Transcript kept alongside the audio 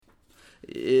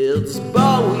It's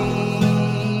Bowie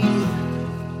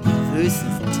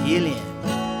versus Dylan.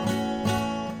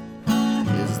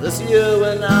 Is this you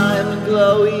when I'm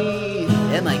glowy?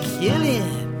 Am I killing?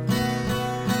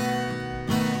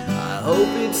 I hope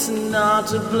it's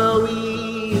not a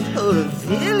blowy or a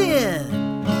villain.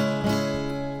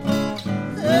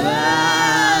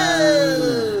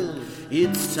 Oh,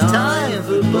 it's time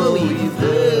for Bowie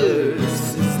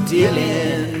versus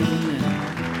Dylan.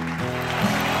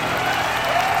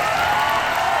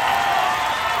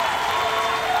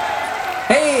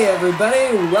 Hey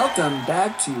everybody, welcome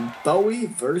back to Bowie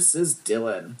versus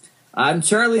Dylan. I'm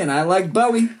Charlie and I like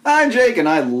Bowie. I'm Jake and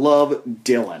I love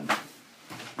Dylan.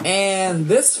 And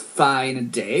this fine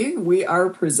day, we are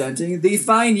presenting the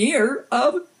fine year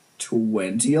of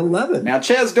 2011. Now,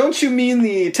 Chaz, don't you mean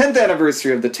the 10th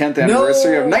anniversary of the 10th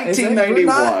anniversary of 1991?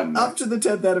 We're not up to the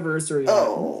 10th anniversary yet.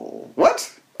 Oh,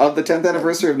 what? Of the 10th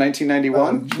anniversary of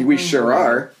 1991? We sure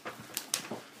are.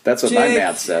 That's what Jake, my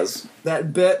math says.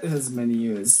 That bit has been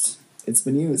used. It's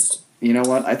been used. You know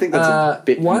what? I think that's a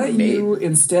bit why don't you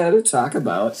instead talk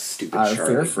about Stupid our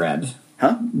Charlie. fair friend,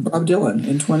 Huh? Bob Dylan,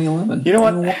 in 2011? You know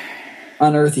what?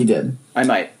 On Earth he did. I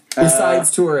might.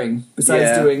 Besides touring.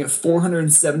 Besides doing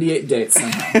 478 dates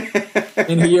somehow.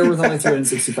 In a year with only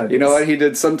 365 days. You know what he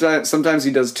did? Sometimes he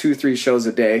does 2-3 shows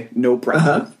a day. No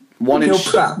problem. One in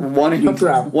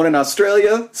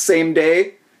Australia, same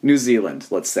day. New Zealand,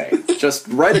 let's say. Just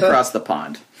right across the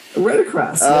pond. Right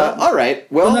across. Yeah. All right.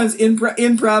 Well, sometimes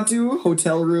impromptu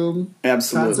hotel room.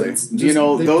 Absolutely. Concerts. You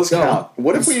know, those count.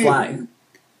 What if we fly?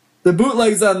 The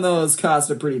bootlegs on those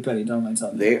cost a pretty penny, don't I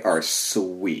tell you? They are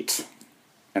sweet.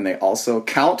 And they also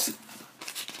count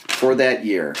for that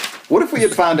year. What if we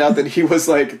had found out that he was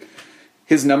like,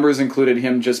 his numbers included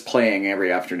him just playing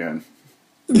every afternoon?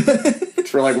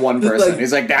 For like one person.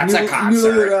 He's like, that's a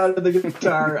concert. Noodling around with the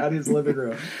guitar at his living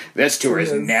room. This tour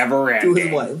is never ending. To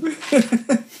his wife.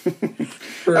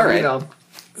 For, all right.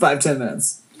 5-10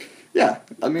 minutes. Yeah.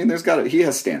 I mean, he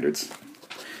has standards.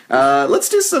 Let's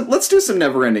do some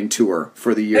never-ending tour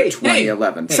for the year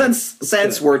 2011. Hey.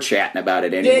 Since we're chatting about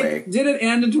it anyway. Did it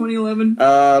end in 2011?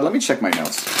 Let me check my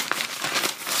notes.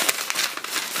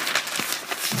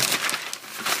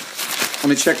 Let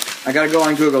me check. I gotta go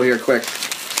on Google here quick.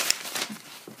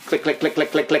 Click, click, click,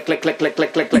 click, click, click, click, click, click,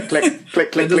 click, click, click, click, click,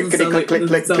 click, clickety, click, click,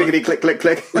 click, clickety, click, click,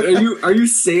 click. Are you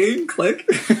saying click?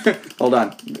 Hold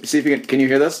on. See if you can you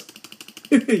hear this?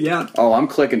 Yeah. Oh, I'm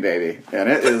clicking, baby. And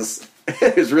it is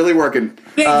really working.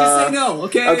 Hey, just say no,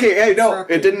 okay? Okay, hey, no,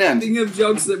 it didn't end. Speaking of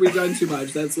jokes that we've done too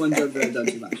much, that's one joke that I've done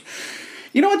too much.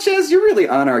 You know what, Chaz? You're really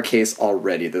on our case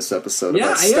already this episode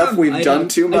about stuff we've done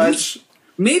too much.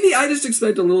 Maybe I just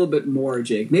expect a little bit more,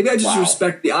 Jake. Maybe I just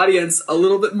respect the audience a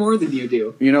little bit more than you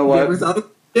do. You know what? You ever thought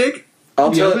of it, Jake?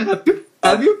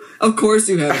 Have you? Of course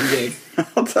you haven't, Jake.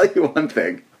 I'll tell you one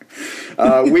thing.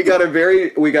 We got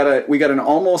an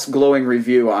almost glowing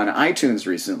review on iTunes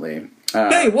recently.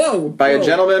 By a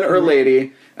gentleman or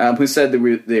lady who said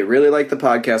that they really liked the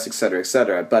podcast, etc.,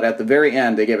 etc. But at the very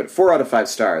end, they gave it 4 out of 5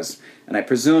 stars. And I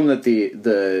presume that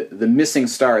the missing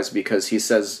stars because he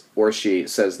says or she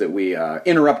says that we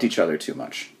interrupt each other too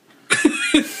much.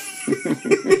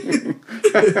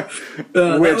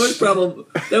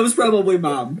 That was probably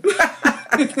Mom.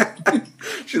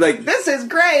 She's like, "This is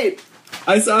great."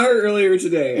 I saw her earlier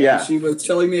today. Yeah, and she was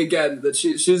telling me again that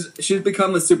she's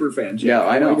become a super fan. Yeah,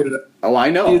 I know. I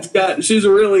know. She's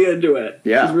really into it.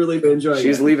 Yeah, she's really enjoying it.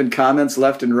 She's leaving comments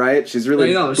left and right. She's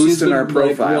really boosting our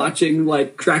profile.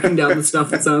 Tracking down the stuff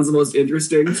that sounds the most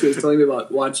interesting. She was telling me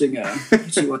about watching.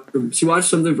 She watched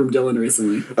something from Dylan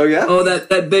recently. Oh yeah. Oh,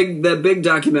 that big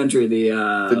documentary.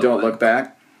 The Don't Look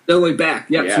Back. Don't Look Back.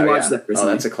 Yep, she watched that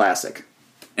recently. Oh, that's a classic.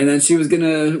 And then she was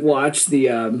gonna watch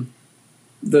the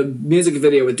music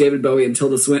video with David Bowie and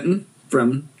Tilda Swinton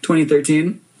from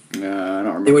 2013. I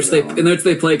don't remember. In which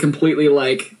they play completely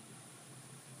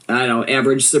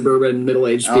average suburban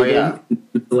middle-aged people. Yeah.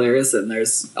 It's hilarious, and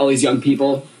there's all these young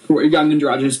people who are young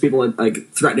androgynous people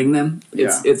threatening them.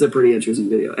 It's a pretty interesting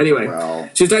video. Anyway,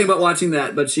 she was talking about watching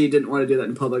that, but she didn't want to do that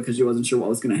in public because she wasn't sure what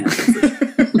was going to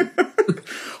happen.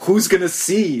 Who's gonna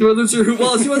see? She wasn't sure.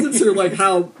 She wasn't sure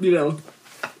how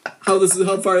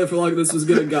far along this was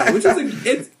going to go, which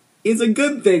is it's a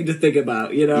good thing to think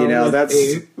about,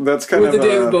 that's kind of with the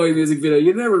David Bowie music video.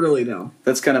 You never really know.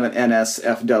 That's kind of an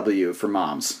NSFW for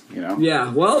moms,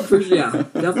 Yeah, well,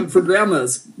 definitely for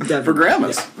grandmas.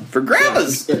 Definitely. For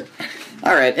grandmas. Yeah.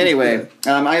 All right. Anyway,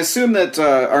 I assume that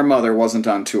our mother wasn't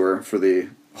on tour for the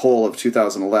whole of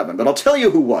 2011, but I'll tell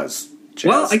you who was. Chaz.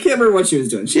 Well, I can't remember what she was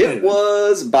doing. It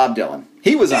was Bob Dylan.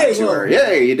 He was on tour.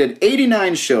 Yay! He did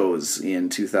 89 shows in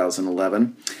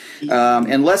 2011.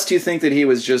 Unless do you think that he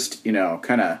was just,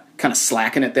 kind of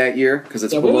slacking it that year because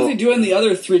it's below. What was he doing the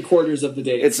other 3/4 of the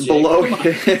day? It's below.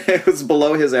 It was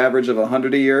below his average of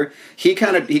 100 a year. He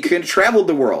kind of traveled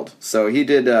the world. So he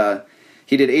did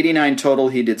 89 total.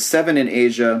 He did 7 in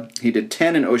Asia. He did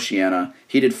 10 in Oceania.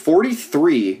 He did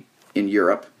 43 in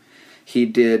Europe. He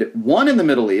did 1 in the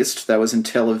Middle East. That was in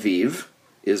Tel Aviv,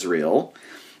 Israel,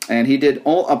 and he did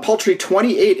a paltry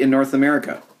 28 in North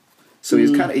America. So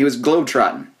he was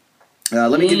globetrotting.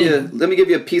 Let me give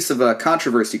you a piece of a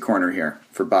controversy corner here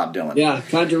for Bob Dylan. Yeah,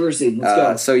 controversy. Let's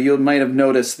go. So you might have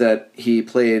noticed that he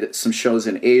played some shows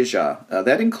in Asia.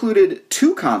 That included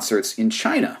 2 concerts in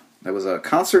China. There was a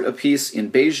concert apiece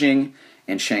in Beijing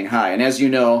and Shanghai. And as you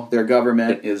know, their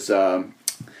government is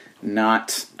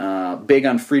not big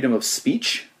on freedom of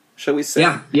speech, shall we say?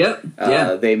 Yeah.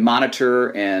 They monitor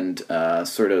and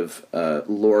sort of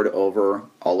lord over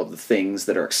all of the things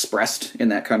that are expressed in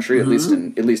that country, at least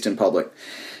in public.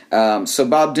 So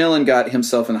Bob Dylan got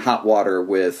himself in hot water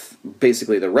with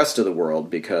basically the rest of the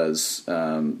world because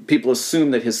people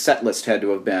assume that his set list had to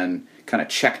have been kind of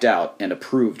checked out and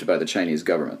approved by the Chinese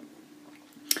government.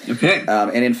 Okay.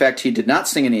 And in fact, he did not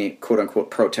sing any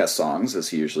quote-unquote protest songs, as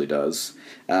he usually does.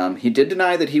 He did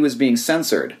deny that he was being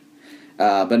censored.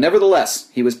 But nevertheless,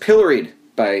 he was pilloried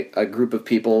by a group of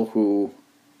people who,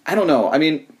 I don't know, I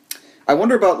mean, I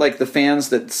wonder about like the fans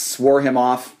that swore him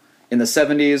off in the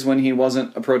 70s when he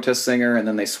wasn't a protest singer, and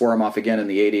then they swore him off again in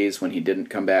the 80s when he didn't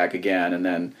come back again, and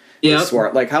then they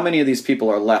swore. Like, how many of these people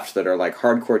are left that are like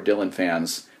hardcore Dylan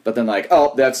fans, but then like,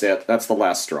 oh, that's it, that's the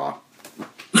last straw.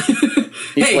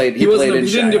 He played in China.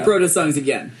 He didn't do protest songs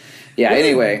again. Yeah.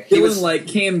 Anyway, Dylan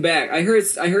came back. I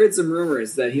heard some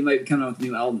rumors that he might come out with a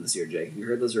new album this year. Jake, have you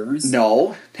heard those rumors?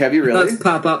 No, have you really? Let's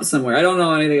pop up somewhere. I don't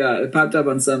know anything about it. It popped up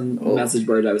on some message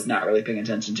board I was not really paying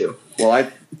attention to. Well,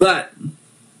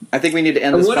 I think we need to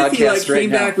end this podcast right now. What if he came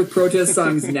back with protest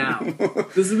songs now?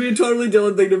 This would be a totally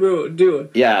Dylan thing to do.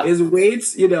 Yeah, is wait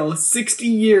 60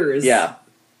 years. Yeah.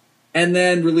 And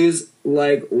then release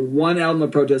like 1 album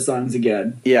of protest songs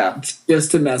again. Yeah.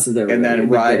 Just to mess with everybody. And then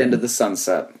ride into the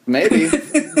sunset. Maybe.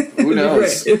 Who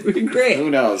knows? It would be great. Who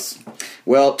knows?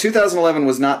 Well, 2011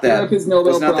 was not that. His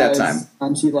Nobel was not Prize that time.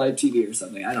 on live TV or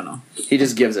something. I don't know. He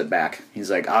just gives it back.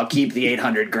 He's like, I'll keep the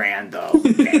 $800,000 though.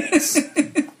 Thanks.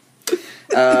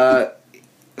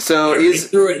 So he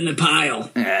threw it in the pile.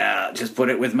 Yeah, just put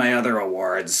it with my other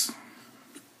awards.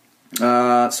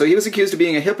 So he was accused of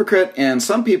being a hypocrite, and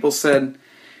some people said,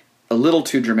 a little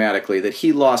too dramatically, that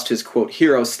he lost his, quote,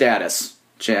 hero status.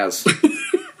 Jazz.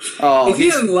 If he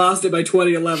hadn't lost it by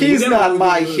 2011... He's not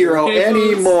my hero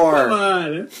anymore. Come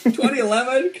on.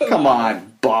 2011? Come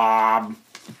on, Bob.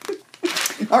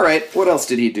 All right, what else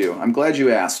did he do? I'm glad you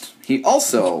asked. He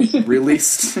also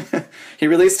released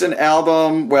an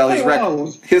album. Well,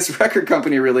 his record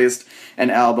company released an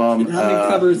album. How many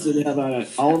covers did it have on it?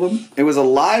 All of them? It was a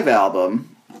live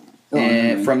album from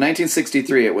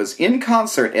 1963. It was in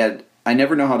concert at, I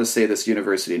never know how to say this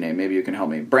university name. Maybe you can help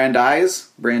me.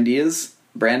 Brandeis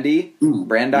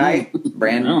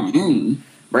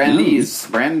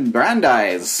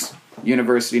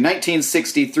University,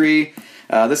 1963.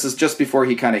 This is just before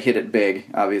he kind of hit it big,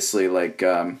 obviously. Like,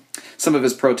 some of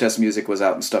his protest music was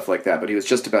out and stuff like that, but he was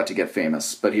just about to get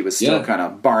famous. But he was still kind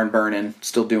of barn burning,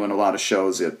 still doing a lot of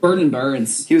shows. Burning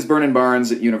barns. He was burning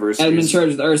barns at universities. Hadn't been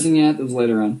charged with arson yet? That was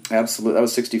later on. Absolutely. That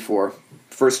was 64.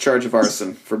 First charge of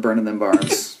arson for burning them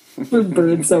barns. For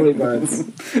burning so many barns.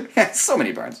 Yeah, so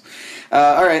many barns.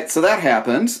 All right, so that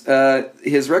happened.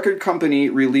 His record company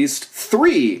released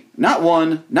 3, not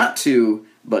 1, not 2,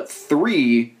 but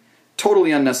 3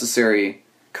 totally unnecessary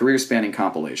career-spanning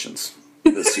compilations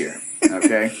this year.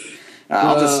 Okay,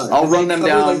 I'll run them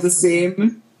down. Like the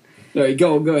same. All right,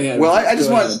 go ahead. Well, I just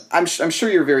want. I'm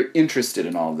sure you're very interested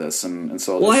in all of this, and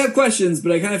so. Well, I have questions,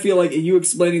 but I kind of feel like you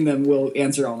explaining them will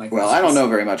answer all my questions. Well, I don't know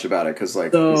very much about it because,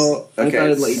 like, so okay. I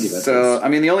thought I'd let you do that. So, I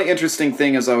mean, the only interesting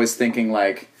thing is always thinking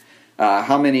like,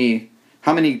 how many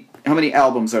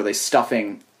albums are they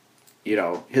stuffing,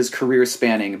 his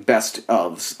career-spanning best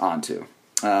ofs onto?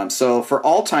 So for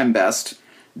all-time best,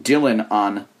 Dylan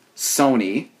on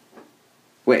Sony.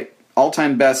 Wait,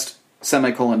 all-time best,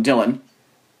 Dylan.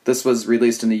 This was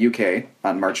released in the UK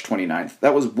on March 29th.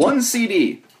 That was 1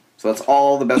 CD, so that's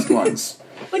all the best ones.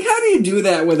 Like, how do you do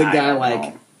that with a guy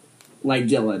like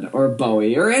Dylan or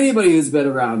Bowie or anybody who's been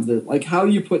around? Like, how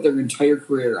you put their entire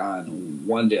career on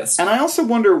one disc? And I also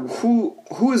wonder who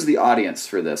is the audience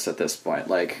for this at this point.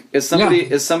 Like, is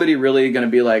somebody really going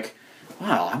to be like,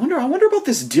 wow, I wonder about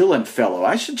this Dylan fellow.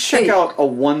 I should check out a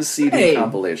 1 CD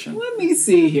compilation. Let me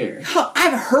see here.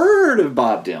 I've heard of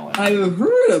Bob Dylan.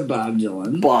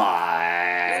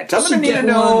 But right. I'm going to need to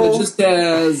know. One that just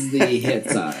has the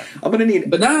hits on it. I'm going to need,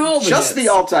 but not all the just hits.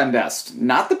 The all-time best,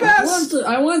 not the best.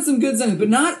 I want some good songs, but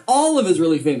not all of his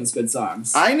really famous good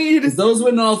songs. I need those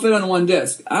wouldn't all fit on one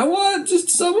disc. I want just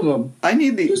some of them. I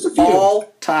need the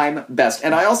all-time best,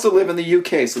 and I also live in the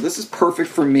UK, so this is perfect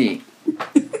for me.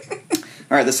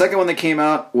 All right, the second one that came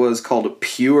out was called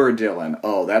Pure Dylan.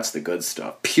 Oh, that's the good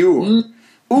stuff. Pure.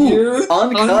 Ooh,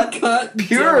 uncut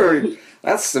pure. Dylan.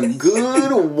 That's some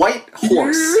good white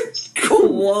horse.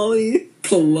 Quality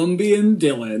Colombian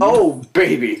Dylan. Oh,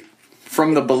 baby.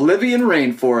 From the Bolivian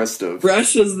rainforest of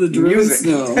fresh as the driven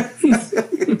snow.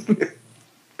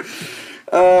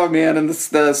 Oh, man. And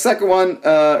the second one,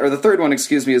 or the third one,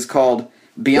 excuse me, is called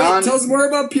Beyond. Wait, tell us more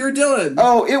about Pure Dylan.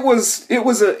 Oh, it was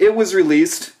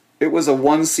released. It was a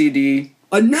 1 CD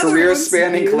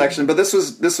career-spanning collection, but this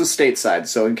was stateside.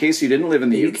 So in case you didn't live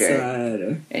in the UK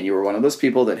and you were one of those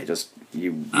people that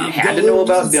you had to know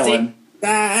about Dylan,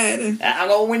 I'm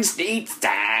going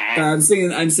stateside. I'm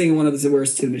singing one of the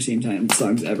worst Tin Machine Time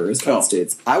songs ever. It's called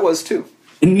States. I was too.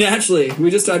 And naturally, we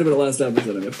just talked about it last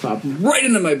episode, and it popped right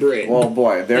into my brain. Oh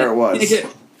boy, there it was.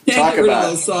 Talk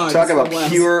about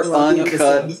pure,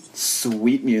 uncut,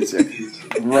 sweet music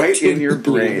right in your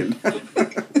brain.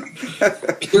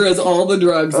 Pure as all the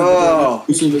drugs. Oh,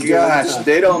 gosh,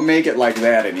 they don't make it like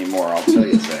that anymore, I'll tell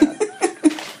you that.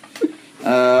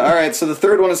 All right, so the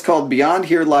third one is called Beyond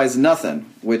Here Lies Nothing,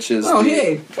 which is... Oh,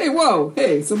 hey,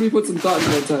 somebody put some thought into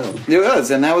that title. It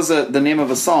was, and that was the name of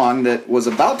a song that was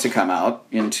about to come out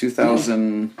in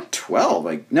 2012.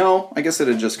 I guess it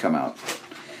had just come out.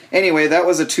 Anyway, that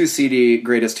was a 2 CD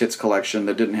greatest hits collection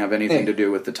that didn't have anything to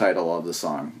do with the title of the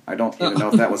song. I don't even know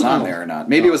if that was on there or not.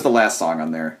 Maybe it was the last song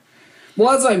on there.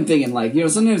 Well, that's what I'm thinking.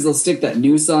 Sometimes they'll stick that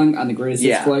new song on the greatest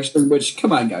hits collection, which,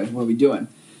 come on, guys, what are we doing?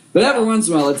 But every once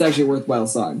in a while, it's actually a worthwhile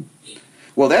song.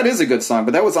 Well, that is a good song,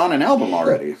 but that was on an album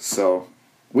already, so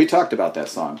we talked about that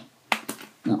song.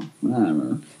 No, I don't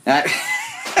remember.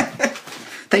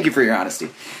 Thank you for your honesty.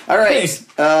 All right,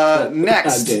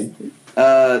 next,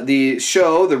 the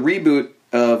show, the reboot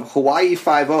of Hawaii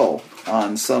Five-0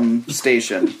 on some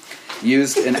station,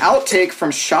 used an outtake from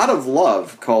Shot of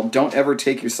Love called Don't Ever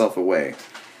Take Yourself Away.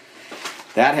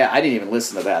 I didn't even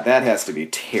listen to that. That has to be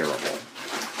terrible.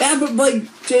 Yeah, but,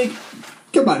 Jake,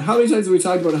 come on. How many times have we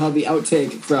talked about how the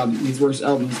outtake from these worst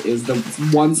albums is the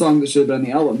one song that should have been on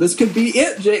the album? This could be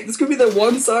it, Jake. This could be the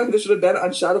one song that should have been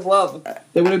on Shot of Love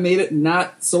that would have made it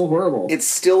not so horrible. It's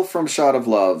still from Shot of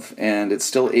Love, and it's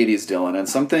still 80s Dylan, and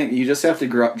something you just have to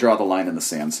draw the line in the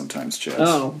sand sometimes, Chaz.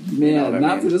 Oh, man,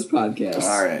 not for this podcast.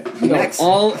 All right. Next.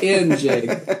 All in,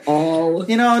 Jake. All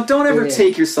don't ever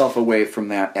take yourself away from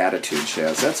that attitude,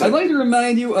 Chaz. I'd like to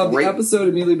remind you of the episode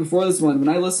immediately before this one when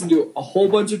I listened to a whole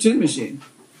bunch of Tin Machine.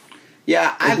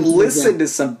 Yeah, I've listened to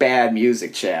some bad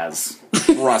music, Chaz.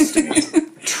 Trust me.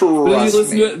 Will you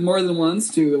listen to it more than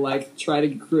once to, try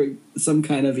to create some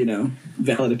kind of,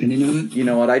 valid opinion of it? You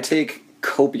know what? I take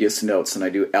copious notes and I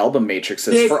do album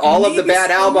matrices for all of the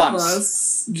bad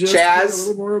albums. Chaz, a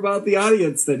little more about the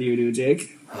audience than you do,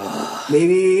 Jake.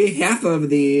 Maybe half of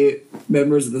the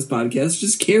members of this podcast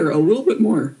just care a little bit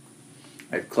more.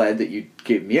 I'm glad that you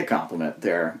gave me a compliment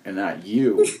there and not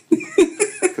you.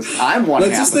 Because I'm one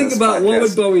Let's half just think about podcast. What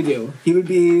would Bowie do? He would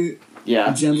be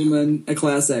a gentleman, a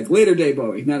class act. Later day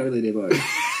Bowie, not early day Bowie.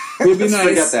 He would be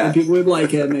nice, and people would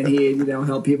like him, and he'd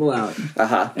help people out.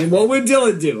 Uh-huh. And what would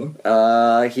Dylan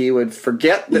do? He would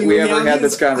forget that we ever had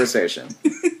this conversation.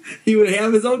 He would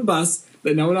have his own bus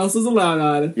that no one else was allowed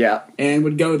on. Yeah. And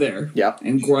would go there. Yeah.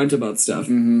 And grunt about stuff.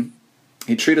 Mm-hmm.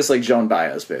 He'd treat us like Joan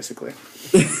Baez, basically.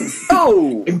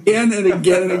 Oh! Again and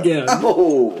again and again.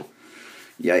 Oh!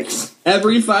 Yikes.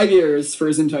 Every 5 years for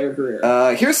his entire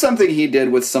career. Here's something he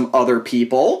did with some other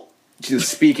people.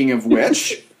 Speaking of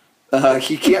which,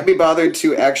 he can't be bothered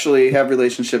to actually have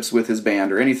relationships with his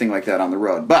band or anything like that on the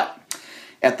road. But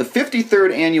at the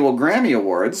 53rd Annual Grammy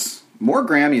Awards, more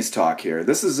Grammys talk here.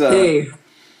 This is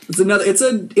it's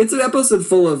an episode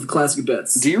full of classic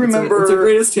bits. Do you remember? It's a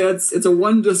greatest hits. It's a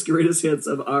one disc greatest hits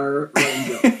of our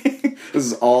This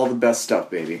is all the best stuff,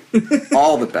 baby.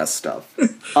 All the best stuff.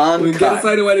 Uncut. We've got to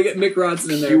find a way to get Mick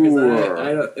Ronson in there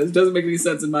because it doesn't make any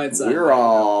sense in my side. We're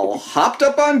all hopped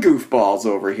up on goofballs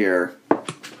over here.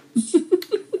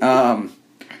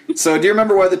 So do you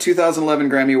remember why the 2011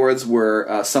 Grammy Awards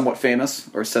were somewhat famous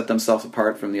or set themselves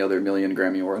apart from the other million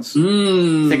Grammy Awards?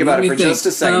 Think about it for just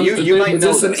a second. You might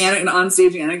know this. Is this an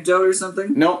onstage anecdote or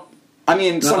something? No. I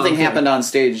mean, something happened on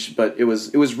stage, but it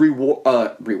was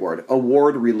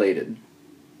award related.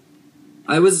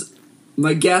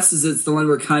 My guess is it's the one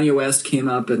where Kanye West came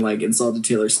up and like insulted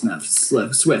Taylor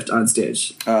Swift on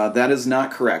stage. That is not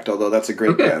correct, although that's a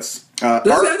great guess. That's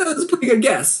a pretty good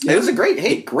guess. Yeah. It was a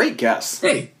great guess.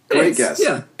 Hey, great guess.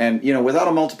 Yeah. And, without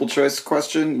a multiple choice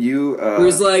question, you... it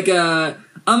was like, I'm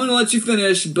going to let you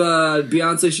finish, but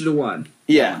Beyonce should have won.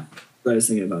 Yeah. What I was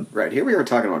thinking about. Right, here we are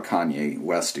talking about Kanye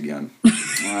West again.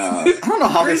 I don't know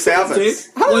how this happens.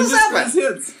 How does this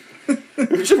happen?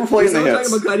 We should be playing the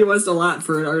hits. I'm talking about Kanye West a lot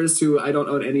for an artist who I don't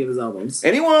own any of his albums.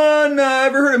 Anyone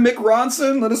ever heard of Mick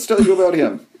Ronson? Let us tell you about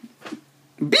him.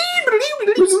 I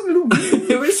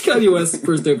wish Kanye West's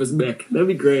first name was Mick. That'd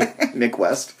be great. Mick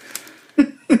West.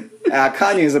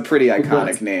 Kanye is a pretty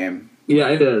iconic name. Yeah,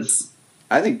 it is.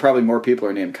 I think probably more people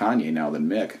are named Kanye now than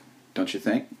Mick. Don't you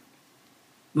think?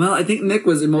 Well, I think Mick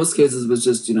was, in most cases, was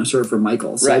just, short for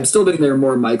Michael. So right. I'm still betting there are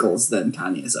more Michaels than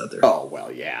Kanye's out there. Oh,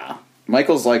 well, yeah.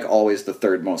 Michael's like always the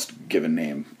third most given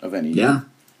name of any. Yeah.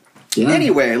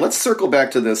 Anyway, let's circle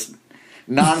back to this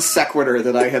non sequitur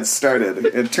that I had started.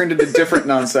 It turned into different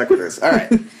non sequiturs. All right.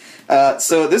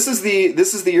 So this is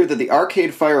the year that the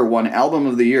Arcade Fire won Album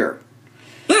of the Year.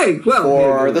 Hey, well,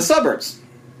 for the Suburbs,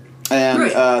 and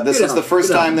this is the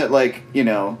first time that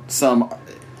some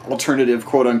alternative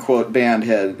quote unquote band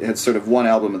had sort of won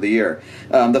Album of the Year.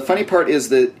 The funny part is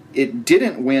that it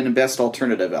didn't win Best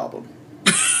Alternative Album.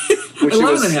 Which I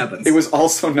love when that happens. It was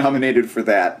also nominated for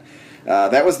that.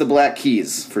 That was the Black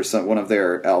Keys for one of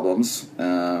their albums.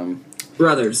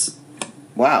 Brothers.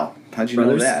 Wow, how'd you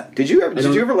know that? Did you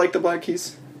ever like the Black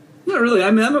Keys? Not really.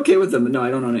 I mean, I'm okay with them, but no, I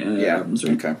don't own any albums.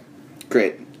 Right? Okay,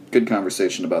 great, good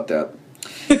conversation about that.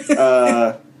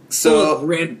 So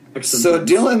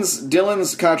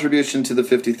Dylan's contribution to the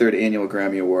 53rd Annual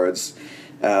Grammy Awards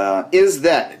is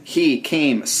that he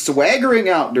came swaggering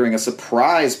out during a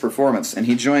surprise performance, and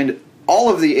he joined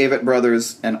all of the Avett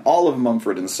Brothers and all of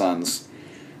Mumford & Sons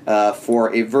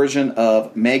for a version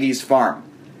of Maggie's Farm.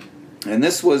 And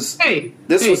this was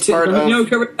part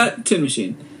of Tin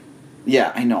Machine.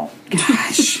 Yeah, I know.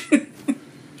 Gosh.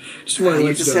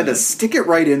 You just had to stick it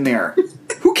right in there.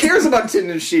 Who cares about Tin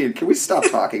Machine? Can we stop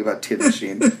talking about Tin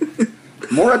Machine?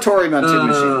 Moratorium on Tin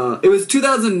Machine. It was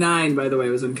 2009, by the way,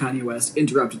 was when Kanye West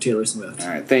interrupted Taylor Swift. All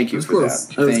right, thank you for that.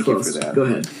 Thank you for that. Go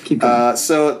ahead. Keep going.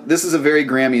 So this is a very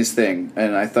Grammys thing,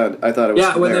 and I thought it was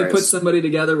hilarious. When they put somebody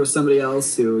together with somebody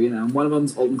else who, one of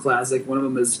them's old and classic, one of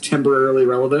them is temporarily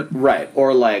relevant. Right,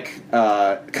 or kind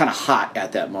of hot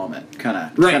at that moment, kind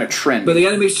of trendy. But they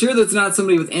got to make sure that's not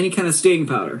somebody with any kind of staying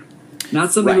powder.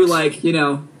 Not somebody who,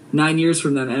 9 years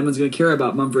from then, anyone's going to care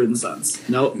about Mumford & Sons.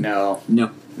 Nope. No.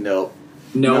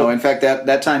 No. In fact,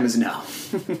 that time is now.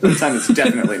 That time is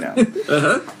definitely now.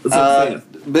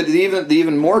 But the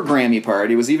even more Grammy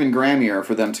part, it was even Grammier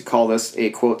for them to call this a,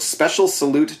 quote, special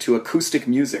salute to acoustic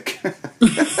music.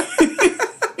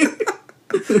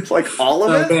 Like all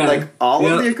of it? Like all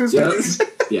of the acoustic music?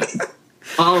 Yeah.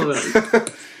 All of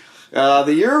it.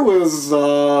 The year was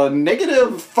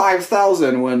negative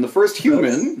 5,000 when the first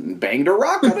human banged a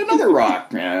rock on another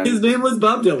rock. And his name was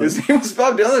Bob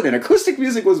Dylan. And acoustic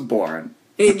music was born.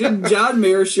 Hey, did John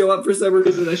Mayer show up for some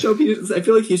reason? I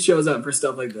feel like he shows up for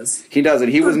stuff like this. He does it.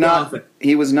 He was not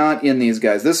in these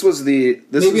guys. Maybe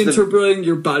interpreting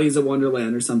Your Body's a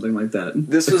Wonderland or something like that.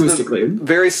 This was the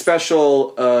very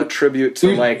special tribute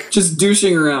to just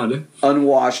douching around,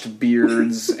 unwashed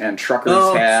beards and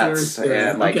truckers' hats, sure.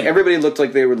 And everybody looked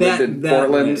like they lived in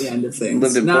Portland. End of things.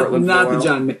 Lived in Portland. Not the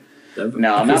John Mayer.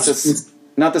 No,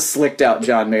 not the slicked out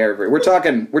John Mayer. We're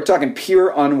talking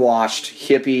pure unwashed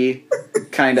hippie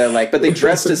kind of but they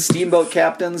dressed as steamboat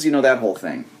captains. That whole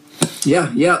thing. Yeah.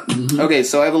 Mm-hmm. Okay,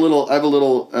 so I have a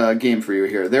little game for you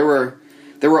here. There were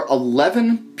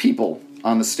 11 people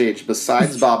on the stage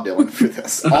besides Bob Dylan for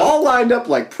this, all lined up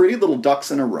like pretty little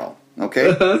ducks in a row. Okay,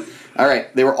 all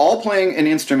right. They were all playing an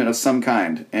instrument of some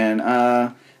kind, and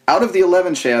out of the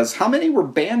 11, Chaz, how many were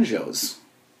banjos?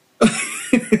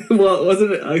 Well,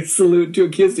 wasn't it a salute to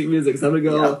acoustic music? So I'm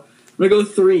gonna go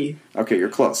 3. Okay, you're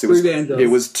close. Three banjos. It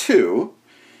was 2.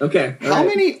 Okay. How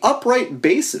many upright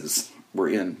basses were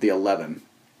in the 11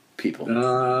 people?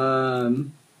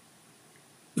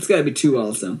 It's got to be 2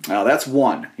 also. Oh, that's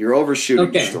 1. You're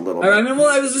overshooting just a little bit. I mean,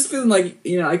 I was just feeling I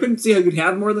couldn't see how you could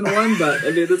have more than 1, but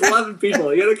there's 11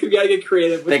 people. You gotta get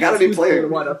creative. They gotta be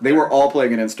playing. They were all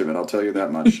playing an instrument. I'll tell you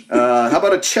that much. How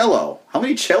about a cello? How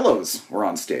many cellos were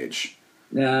on stage?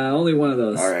 Only 1 of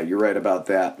those. All right, you're right about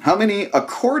that. How many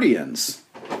accordions?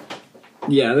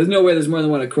 Yeah, there's no way there's more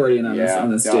than 1 accordion on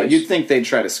this stage. You'd think they'd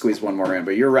try to squeeze 1 more in,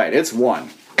 but you're right. It's 1.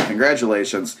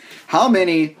 Congratulations. How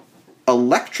many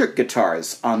electric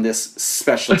guitars on this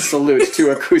special salute to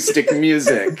acoustic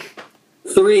music?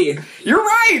 3. You're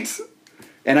right!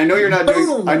 And I know you're not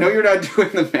doing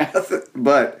the math,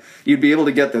 but you'd be able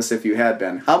to get this if you had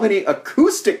been. How many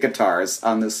acoustic guitars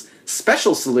on this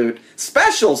special salute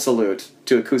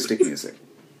to acoustic music?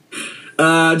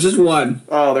 Just one.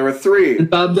 Oh, there were 3. And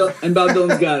Bob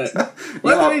Dylan's got it.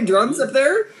 What, are there any drums up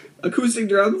there? Acoustic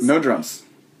drums? No drums.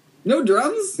 No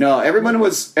drums? No, everyone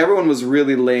was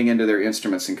really laying into their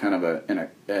instruments in kind of a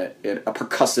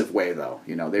percussive way, though.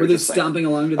 You know, were they stomping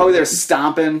along to they're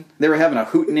stomping. They were having a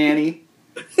hootenanny.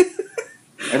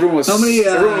 Everyone was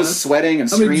sweating and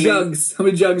screaming. How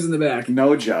many jugs in the back?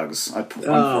 No jugs,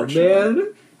 unfortunately. Oh,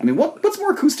 man. I mean, what's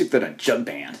more acoustic than a jug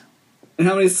band? And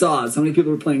how many saws? How many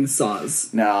people were playing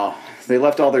saws? No, they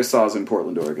left all their saws in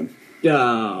Portland, Oregon.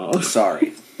 Oh.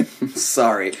 Sorry.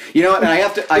 Sorry. You know what? And I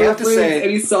have to say,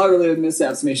 any saw-related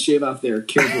mishaps may shave off their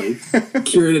carefully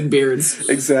curated beards.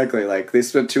 Exactly. Like they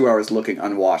spent 2 hours looking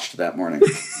unwashed that morning.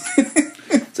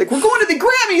 It's like, we're going to the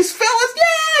Grammys, fellas!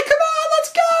 Yeah, come on,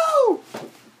 let's go!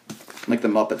 Like the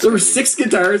Muppets. There were 6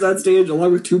 guitars on stage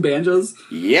along with 2 banjos.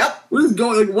 Yep. What is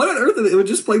going? Like, what on earth? It was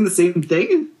just playing the same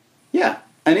thing. Yeah.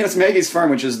 And it's Maggie's Farm,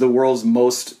 which is the world's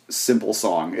most simple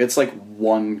song. It's like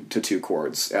 1 to 2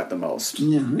 chords at the most.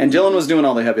 Yeah. And Dylan was doing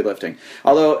all the heavy lifting.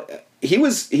 Although he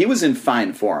was in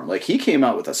fine form. Like he came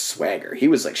out with a swagger. He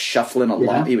was like shuffling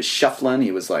along. Yeah. He was shuffling.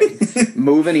 He was like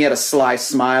moving. He had a sly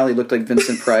smile. He looked like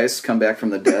Vincent Price come back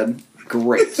from the dead.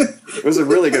 Great. It was a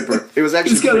really good. It was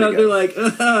actually. He's coming out there like,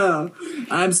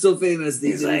 I'm still famous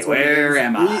these days. He's like, where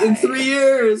am I? In 3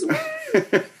 years.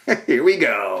 Here we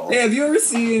go. Hey, have you ever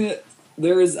seen?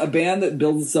 There is a band that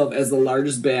bills itself as the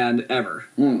largest band ever,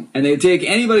 and they take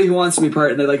anybody who wants to be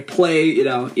part, and they like play,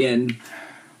 in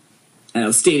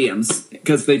stadiums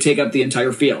because they take up the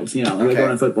entire field. You know, like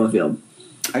on a football field.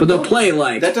 But they'll play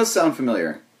like that. Does sound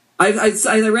familiar. I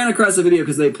ran across a video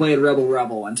because they played Rebel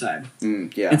Rebel one time.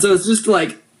 Yeah, and so it's just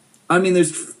like, I mean,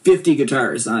 there's 50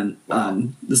 guitars on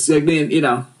this,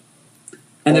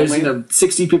 and there's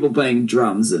 60 people playing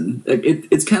drums, and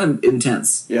it's kind of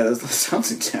intense. Yeah, that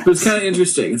sounds intense. But it's kind of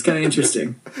interesting. It's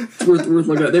worth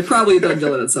looking at. They've probably done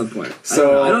Dylan at some point.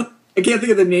 So I can't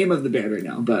think of the name of the band right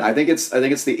now, but I think it's the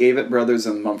Avett Brothers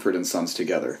and Mumford and Sons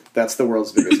together. That's the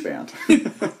world's biggest band.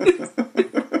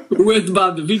 With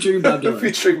featuring Bob Dylan.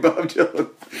 Featuring Bob Dylan.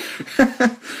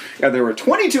 Yeah, there were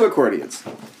 22 accordions.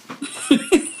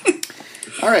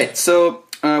 All right, so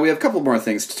we have a couple more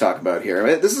things to talk about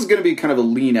here. This is going to be kind of a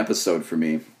lean episode for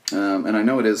me, and I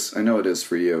know it is. I know it is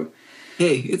for you.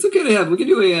 Hey, it's okay to have. We can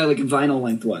do a vinyl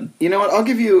length one. You know what? I'll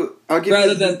give you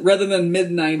rather than mid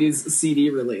 '90s CD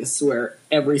release where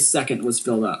every second was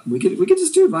filled up. We could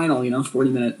just do a vinyl.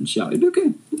 40-minute show. It'd be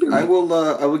okay. I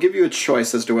will give you a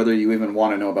choice as to whether you even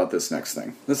want to know about this next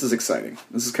thing. This is exciting.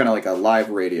 This is kind of like a live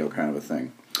radio kind of a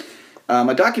thing.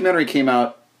 A documentary came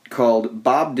out called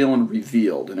Bob Dylan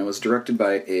Revealed, and it was directed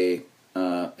by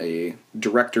a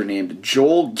director named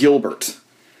Joel Gilbert.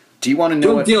 Do you want to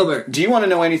know? Do you want to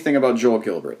know anything about Joel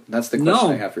Gilbert? That's the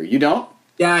question I have for you. You don't?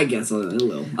 Yeah, I guess a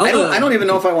little. I don't even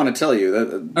know if I want to tell you.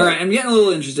 All right, I'm getting a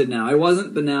little interested now. I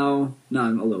wasn't, but now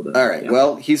I'm a little bit. All right. Yeah.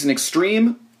 Well, he's an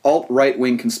extreme alt-right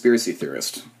wing conspiracy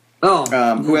theorist.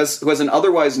 Who has an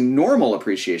otherwise normal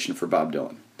appreciation for Bob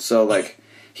Dylan. So like.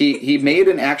 He made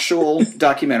an actual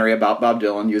documentary about Bob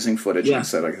Dylan using footage and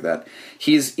stuff like that.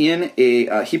 He's in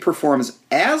he performs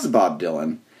as Bob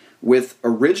Dylan with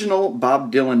original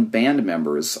Bob Dylan band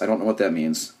members. I don't know what that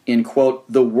means. In quote,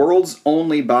 the world's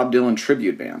only Bob Dylan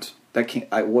tribute band. That can't.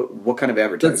 What kind of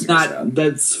advertising is that?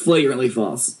 That's flagrantly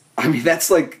false. I mean, that's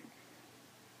like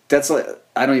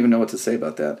I don't even know what to say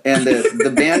about that. And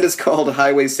the band is called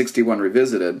Highway 61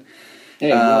 Revisited.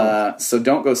 Hey, so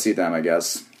don't go see them, I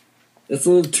guess. It's a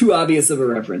little too obvious of a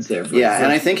reference there.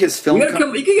 And I think his film... You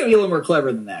can get a little more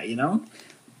clever than that,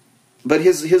 But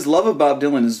his love of Bob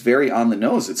Dylan is very on the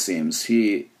nose, it seems.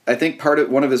 I think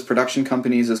one of his production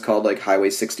companies is called like Highway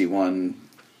 61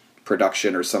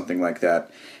 Production or something like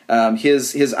that.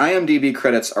 His IMDb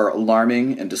credits are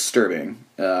alarming and disturbing.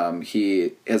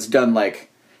 He has done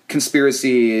like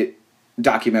conspiracy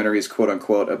documentaries, quote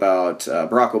unquote, about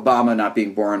Barack Obama not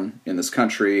being born in this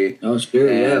country,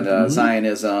 and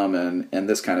Zionism and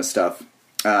this kind of stuff.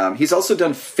 He's also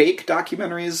done fake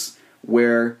documentaries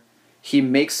where he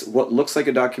makes what looks like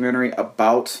a documentary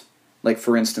about, like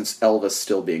for instance, Elvis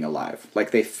still being alive.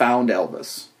 Like they found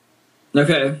Elvis.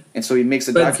 Okay. And so he makes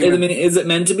a documentary. I mean, is it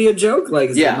meant to be a joke? Like,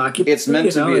 is it's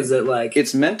meant to be. Is it like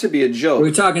it's meant to be a joke? Are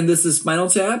we talking This Is Spinal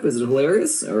Tap? Is it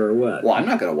hilarious or what? Well, I'm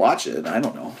not going to watch it. I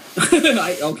don't know.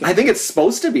 Okay. I think it's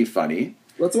supposed to be funny.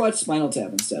 Let's watch Spinal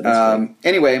Tap instead.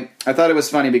 Anyway, I thought it was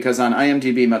funny because on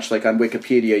IMDb, much like on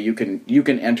Wikipedia, you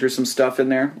can enter some stuff in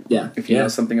there. Yeah. If you know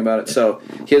something about it. So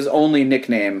his only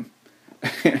nickname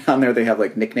on there they have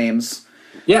like nicknames.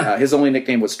 Yeah. His only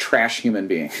nickname was Trash Human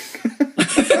Being.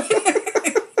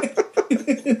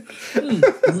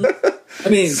 I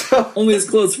mean, only his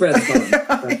close friends call him.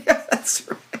 Yeah, that's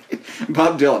right.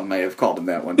 Bob Dylan may have called him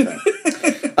that one time.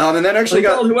 And then actually he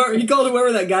called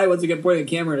whoever that guy was who kept pointing a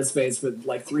camera in his face for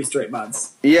like 3 straight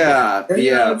months. Yeah.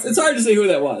 It's hard to say who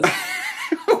that was.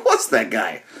 Who was that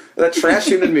guy? That Trash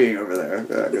Human Being over there.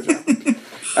 Good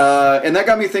job. And that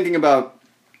got me thinking about,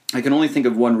 I can only think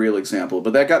of one real example,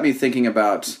 but that got me thinking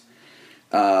about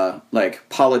like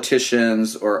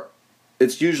politicians, or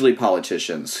it's usually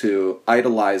politicians who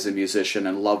idolize a musician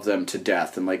and love them to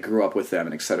death and like grew up with them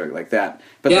and etc. like that.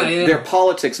 But their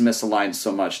politics misaligned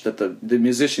so much that the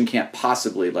musician can't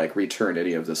possibly like return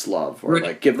any of this love or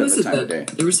like give them the time of day.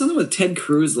 There was something with Ted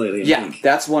Cruz lately. I think.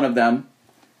 That's one of them.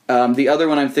 The other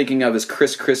one I'm thinking of is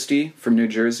Chris Christie from New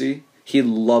Jersey. He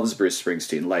loves Bruce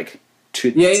Springsteen, like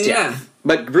to death. Yeah.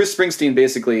 But Bruce Springsteen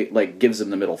basically like gives him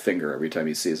the middle finger every time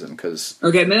he sees him. Cause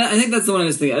okay, man, I think that's the one I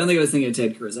was thinking. I don't think I was thinking of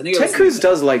Ted Cruz. Ted Cruz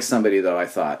does like somebody, though. I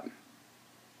thought.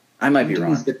 I might be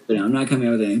wrong. I'm not coming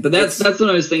up with anything, but that's what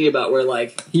I was thinking about. Where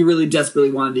like he really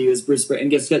desperately wanted to use Bruce Springsteen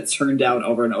and gets turned down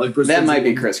over and over. Like Bruce that might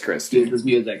be Chris Christie. His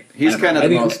music. He's kind of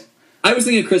the most. I was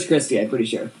thinking of Chris Christie. I'm pretty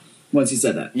sure. Once you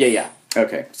said that. Yeah.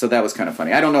 Okay, so that was kind of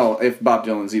funny. I don't know if Bob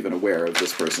Dylan's even aware of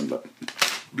this person, but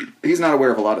he's not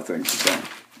aware of a lot of things. So.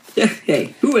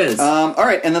 Hey, who is? All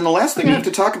right, and then the last thing I have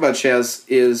to talk about, Chaz,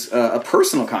 is a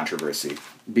personal controversy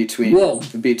between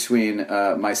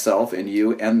myself and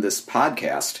you and this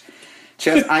podcast.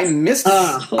 Chaz, I missed.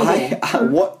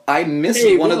 I missed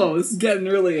one of. This is getting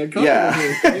really uncomfortable.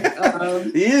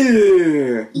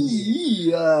 Yeah.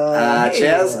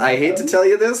 Chaz, I hate to tell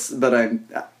you this, but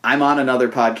I'm on another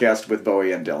podcast with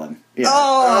Bowie and Dylan. Yeah.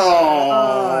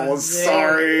 Oh,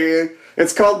 sorry.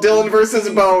 It's called Dylan versus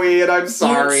Bowie, and I'm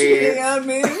sorry. You're cheating on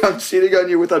me? I'm cheating on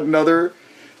you with another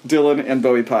Dylan and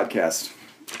Bowie podcast.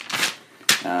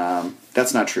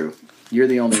 That's not true. You're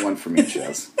the only one for me,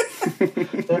 Chaz.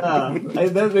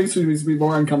 That makes me be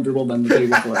more uncomfortable than the day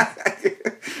before.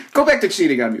 Go back to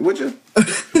cheating on me, would you?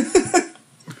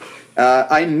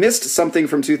 I missed something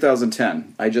from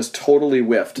 2010. I just totally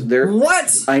whiffed.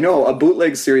 What? I know, a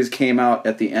bootleg series came out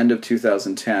at the end of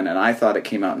 2010, and I thought it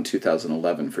came out in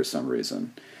 2011 for some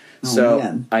reason.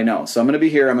 Man. I know. So I'm going to be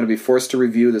here. I'm going to be forced to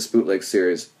review this bootleg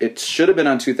series. It should have been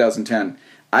on 2010.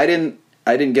 I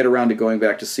didn't get around to going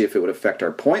back to see if it would affect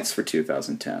our points for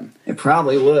 2010. It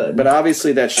probably would. But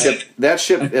obviously that ship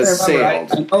has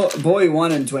sailed. Bowie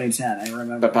won in 2010, I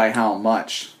remember. But by how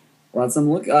much? Well,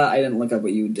 I didn't look up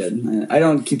what you did. I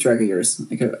don't keep track of yours.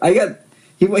 He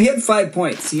had 5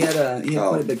 points. He had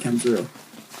quite a bit come through.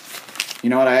 You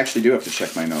know what? I actually do have to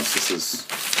check my notes. This is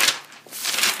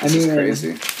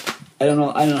crazy. I don't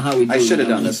know how we do. I should have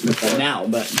done this before now,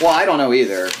 but well, I don't know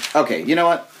either. Okay, you know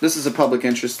what? This is a public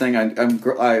interest thing.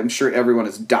 I'm sure everyone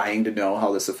is dying to know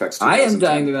how this affects 2010. I am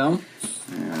dying to know.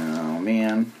 Oh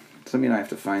man, so I have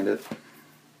to find it.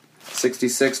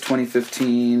 66,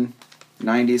 2015.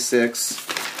 96.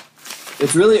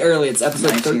 It's really early. It's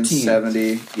episode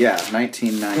 1970. 13. Yeah,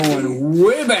 1990. Going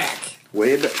way back.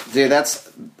 Dude,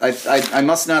 that's... I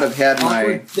must not have had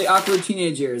the awkward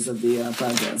teenage years of the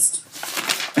podcast.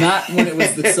 Not when it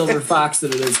was the silver fox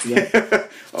that it is today.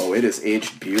 Oh, it is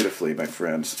aged beautifully, my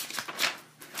friends.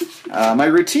 My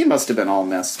routine must have been all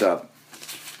messed up.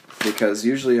 Because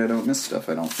usually I don't miss stuff,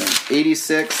 I don't think.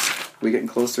 86. We getting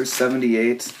closer.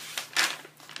 78.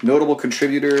 Notable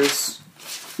contributors...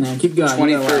 Man, keep going.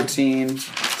 2013,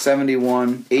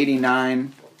 71,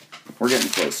 89. We're getting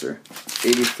closer.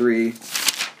 83.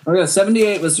 Okay,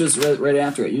 78 was just right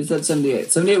after it. You said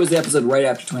 78. 78 was the episode right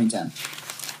after 2010.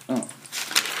 Oh.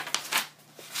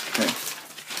 Okay.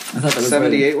 I thought that was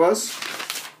 78 was?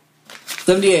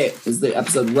 78 is the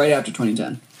episode right after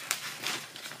 2010.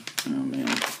 Oh, man.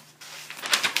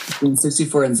 Between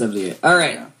 64 and 78. All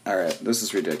right. Yeah. All right. This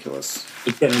is ridiculous.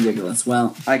 It's getting ridiculous.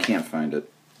 Well. I can't find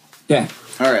it. Okay.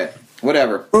 All right.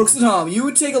 Whatever. Folks at home, you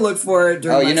would take a look for it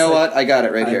during you know what? I got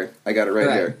it right here.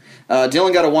 Here.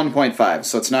 Dylan got a 1.5,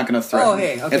 so it's not going to threaten. Oh,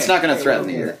 hey. Okay. It's not going to threaten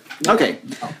the year. Okay.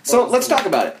 So let's talk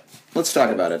about it.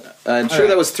 I'm sure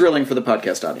that was thrilling for the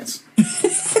podcast audience.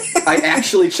 I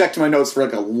actually checked my notes for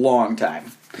like a long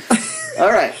time. All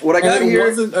right. What I got here... It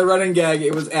wasn't a running gag.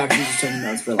 It was actually just checking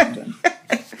notes for a long time.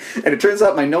 And it turns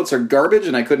out my notes are garbage,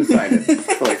 and I couldn't find it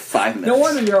for like 5 minutes. No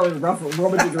wonder you're always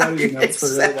rummaging around your notes for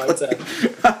a really long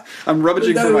time. I'm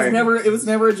rummaging for my... It was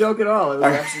never a joke at all. It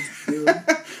was actually...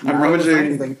 I'm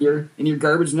rummaging... in your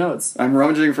garbage notes. I'm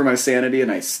rummaging for my sanity, and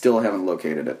I still haven't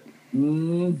located it.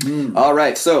 Mm-hmm. All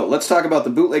right, so let's talk about the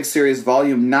Bootleg Series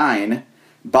Volume 9,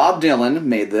 Bob Dylan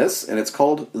made this, and it's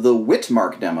called the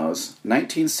Whitmark Demos,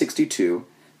 1962 to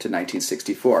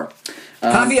 1964.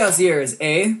 Coffee House years,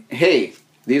 eh? Hey,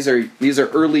 these are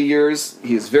early years.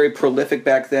 He was very prolific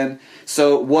back then.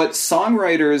 So what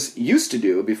songwriters used to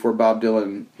do before Bob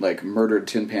Dylan murdered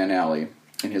Tin Pan Alley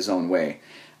in his own way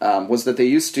was that they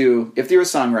used to, if you were a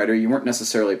songwriter, you weren't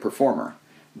necessarily a performer,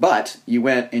 but you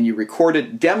went and you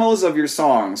recorded demos of your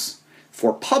songs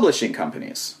for publishing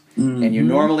companies. Mm-hmm. And you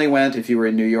normally went, if you were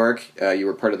in New York, you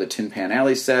were part of the Tin Pan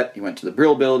Alley set, you went to the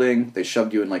Brill Building, they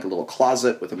shoved you in a little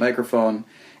closet with a microphone,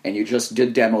 and you just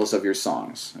did demos of your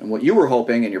songs. And what you were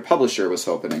hoping, and your publisher was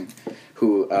hoping,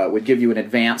 who would give you an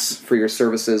advance for your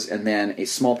services and then a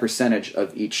small percentage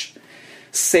of each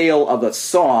sale of a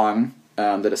song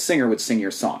that a singer would sing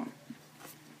your song.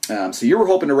 So you were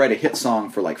hoping to write a hit song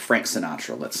for Frank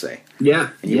Sinatra, let's say. Yeah.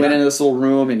 And you went into this little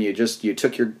room and you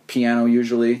took your piano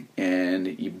usually and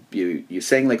you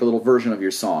sang a little version of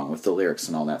your song with the lyrics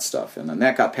and all that stuff. And then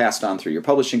that got passed on through your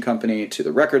publishing company to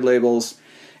the record labels,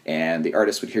 and the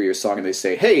artist would hear your song and they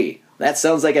say, "Hey, that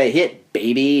sounds like a hit,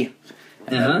 baby."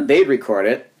 And then they'd record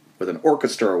it with an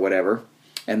orchestra or whatever.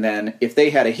 And then if they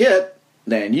had a hit,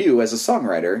 then you, as a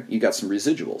songwriter, you got some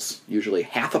residuals, usually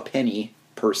half a penny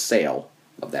per sale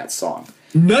of that song.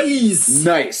 Nice.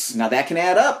 Now that can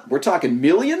add up. We're talking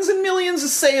millions and millions of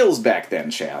sales back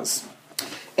then, Chaz.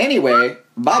 Anyway,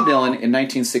 Bob Dylan in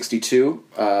 1962,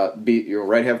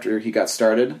 right after he got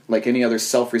started, like any other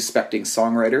self-respecting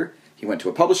songwriter, he went to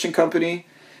a publishing company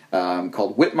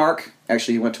called Whitmark.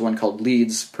 Actually, he went to one called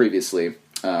Leeds previously,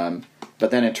 but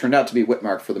then it turned out to be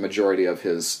Whitmark for the majority of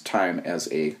his time as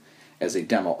a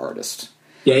demo artist.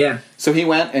 Yeah. So he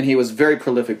went, and he was very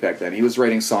prolific back then. He was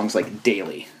writing songs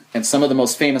daily. And some of the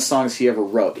most famous songs he ever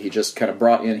wrote, he just kind of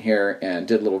brought in here and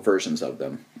did little versions of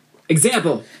them.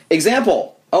 Example.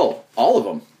 Oh, all of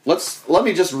them. Let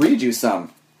me just read you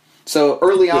some. So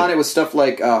early on, it was stuff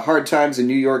like Hard Times in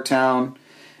New York Town,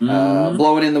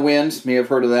 Blowing in the Wind. May have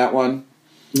heard of that one.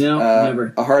 No,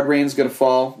 never. A Hard Rain's Gonna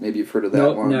Fall. Maybe you've heard of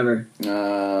that one. Never.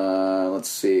 Let's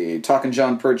see. Talkin'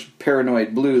 John Perch,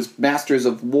 Paranoid Blues, Masters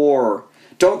of War.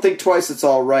 Don't Think Twice, It's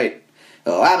All Right.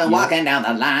 Oh, I've been walking down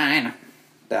the line.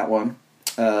 That one.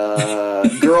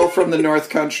 Girl from the North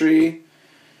Country.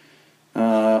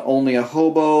 Only a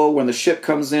Hobo. When the Ship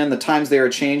Comes In, The Times They Are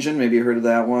Changing. Maybe you heard of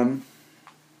that one.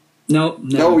 No.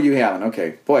 No, you haven't.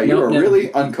 Okay. Boy, you are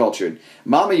really uncultured.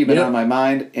 Mama, You've Been on My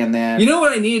Mind, and then... You know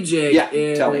what I need, Jake?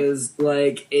 Yeah, tell me. Is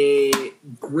a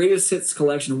greatest hits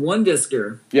collection,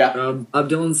 one-discer of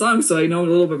Dylan songs, so I know a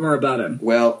little bit more about him.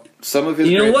 Well, some of his...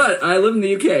 You know what? I live in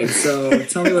the UK, so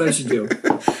tell me what I should do.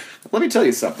 Let me tell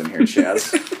you something here,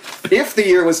 Chaz. If the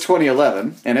year was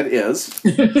 2011, and it is,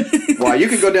 well, you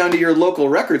could go down to your local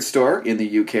record store in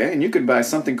the UK, and you could buy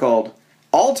something called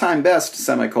All-Time Best,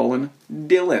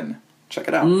 Dylan. Check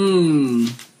it out.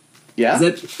 Yeah?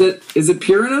 Is it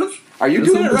pure enough? Are you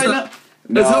doing it right now?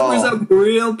 Let's hope it's up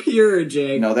real pure,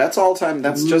 Jake. No, that's all-time.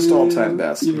 That's just all-time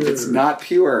best. Pure. It's not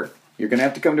pure. You're going to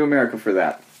have to come to America for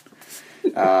that.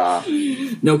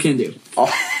 No can do.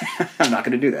 I'm not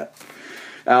going to do that.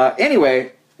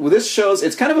 Anyway, well, this shows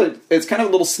it's kind of a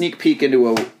little sneak peek into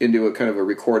a kind of a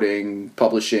recording,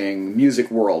 publishing, music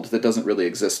world that doesn't really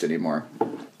exist anymore,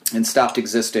 and stopped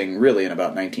existing really in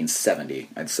about 1970,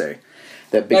 I'd say.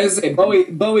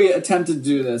 Bowie attempted to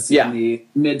do this in the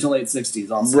mid to late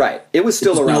 60s also. Right. It was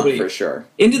still around for sure.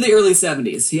 Into the early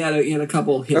 70s. He had a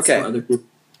couple hits for other people.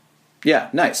 Yeah,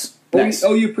 nice.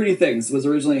 Oh, You Pretty Things was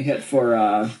originally a hit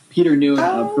for Peter Noone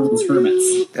of Herman's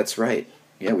Hermits. That's right.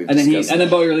 Yeah, and then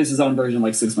Bowie released his own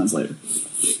version 6 months later.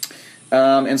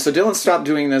 And so Dylan stopped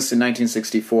doing this in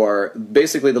 1964.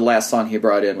 Basically, the last song he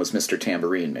brought in was Mr.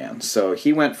 Tambourine Man. So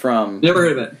he went from... Never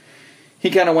heard of it. He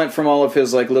kind of went from all of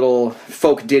his little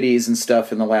folk ditties and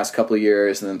stuff in the last couple of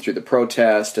years, and then through the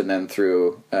protest, and then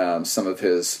through some of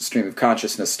his stream of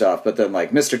consciousness stuff. But then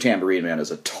Mr. Tambourine Man is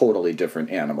a totally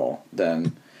different animal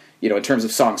than, in terms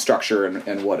of song structure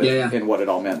and what it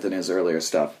all meant than his earlier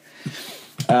stuff.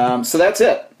 So that's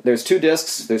it. There's 2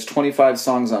 discs. There's 25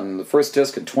 songs on the first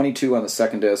disc and 22 on the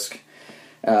second disc.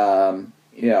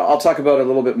 I'll talk about it a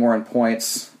little bit more in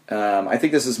points. I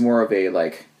think this is more of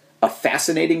a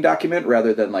fascinating document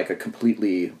rather than a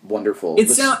completely wonderful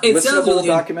listenable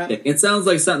document. It sounds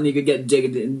like something you could get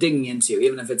digging into,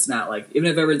 even if it's not even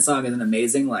if every song isn't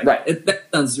amazing. Right. That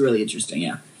sounds really interesting.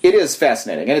 Yeah, it is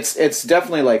fascinating, and it's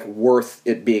definitely worth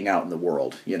it being out in the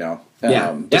world.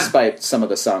 Despite some of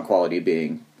the sound quality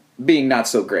being not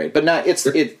so great, but not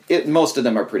most of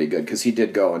them are pretty good because he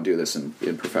did go and do this in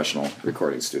professional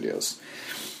recording studios.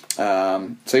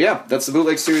 So yeah, that's the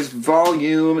Bootleg Series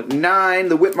Volume 9,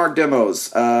 the Whitmark demos.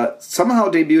 Somehow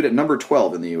debuted at number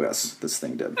 12 in the U.S., this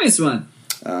thing did. Nice one.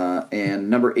 And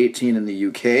number 18 in the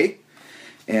U.K.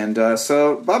 And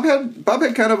so Bob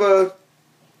had kind of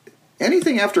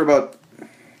anything after about, I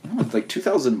don't know, like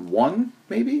 2001,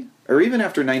 maybe? Or even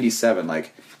after 97.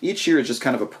 Like, each year is just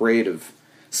kind of a parade of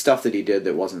stuff that he did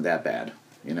that wasn't that bad.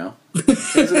 You know, he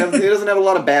doesn't have a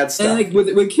lot of bad stuff. And like with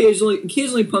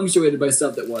occasionally punctuated by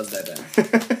stuff that was that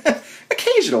bad.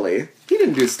 Occasionally, he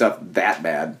didn't do stuff that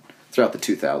bad throughout the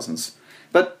 2000s.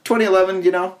 But 2011,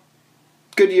 you know,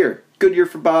 good year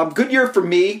for Bob. Good year for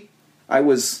me.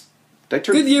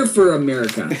 Good year for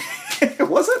America.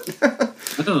 Was it? I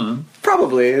don't know.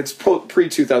 Probably. It's pre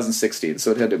 2016, so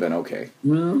it had to have been okay.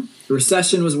 Well, the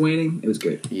recession was waning. It was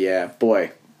good. Yeah, boy,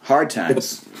 hard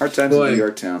times. Hard times in New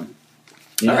York town.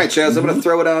 Yeah. All right, Chaz, I'm going to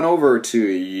throw it on over to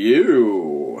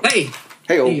you. Hey!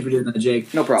 Thank you for doing that,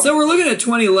 Jake. No problem. So we're looking at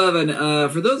 2011.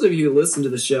 For those of you who listen to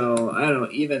the show, I don't know,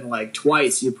 even like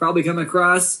twice, you probably come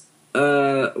across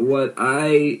what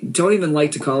I don't even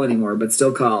like to call anymore, but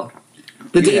still call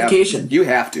the dedication. You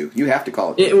have to. You have to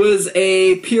call it. It was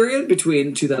a period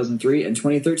between 2003 and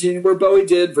 2013 where Bowie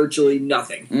did virtually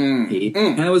nothing. He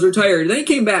kind of was retired. Then he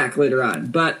came back later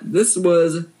on. But this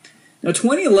was... Now,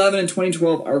 2011 and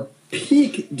 2012 are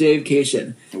peak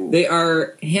Dave-cation. They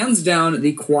are, hands down,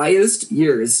 the quietest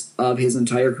years of his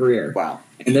entire career. Wow.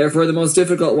 And therefore the most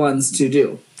difficult ones to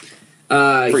do.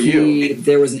 For you.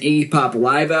 There was an Iggy Pop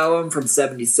live album from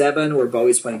 77 where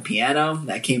Bowie's playing piano.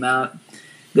 That came out.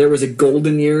 There was a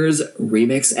Golden Years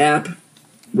remix app,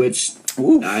 which...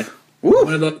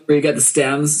 one of those where you got the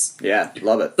stems. Yeah,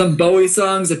 love it. Some Bowie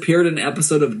songs appeared in an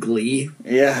episode of Glee.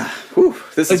 Yeah. Whew,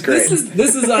 this is great.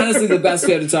 This is honestly the best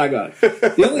we have to talk about.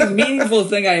 The only meaningful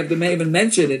thing I have to even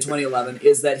mention in 2011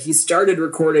 is that he started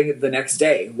recording the next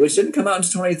day, which didn't come out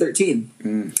until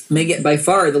 2013. Making it by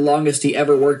far the longest he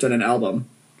ever worked on an album.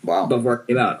 Wow. Before it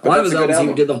came out. A lot of his albums,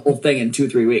 he did the whole thing in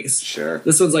 2-3 weeks. Sure.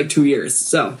 This one's like 2 years.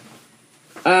 So,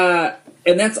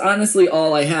 and that's honestly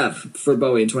all I have for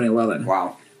Bowie in 2011.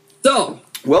 Wow. So,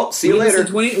 well, see you later.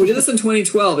 We did this in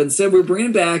 2012. Instead, we're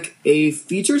bringing back a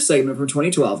feature segment from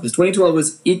 2012 because 2012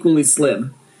 was equally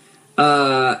slim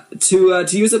to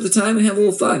use up the time and have a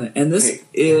little fun. And this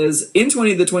is in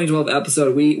the 2012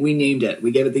 episode. We named it. We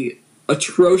gave it the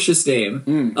atrocious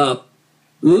name of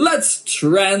 "Let's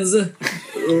Translate."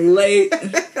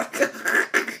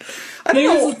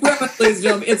 Here's the premise, ladies and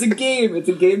gentlemen. It's a game. It's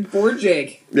a game for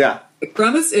Jake. Yeah. The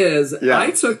premise is, I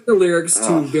took the lyrics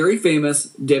to very famous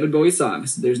David Bowie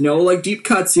songs. There's no, like, deep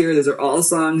cuts here. These are all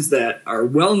songs that are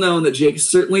well-known that Jake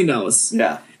certainly knows.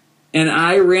 Yeah. And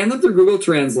I ran them through Google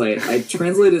Translate. I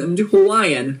translated them to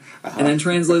Hawaiian, and then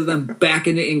translated them back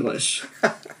into English.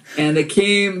 And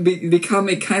it become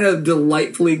a kind of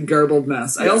delightfully garbled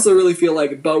mess. I also really feel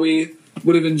like Bowie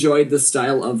would have enjoyed this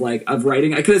style of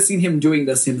writing. I could have seen him doing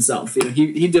this himself. You know,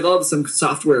 he developed some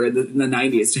software in the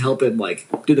 90s to help him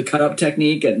do the cut up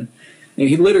technique, and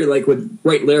he literally would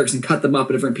write lyrics and cut them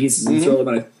up in different pieces and throw them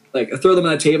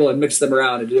on a table and mix them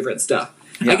around into different stuff.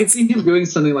 Yeah. I could see him doing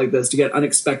something like this to get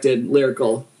unexpected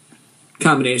lyrical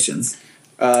combinations.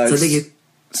 So I think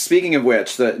speaking of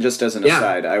which, just as an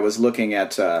aside, I was looking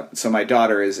at. So my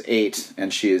daughter is 8,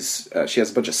 and she has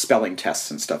a bunch of spelling tests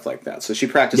and stuff like that. So she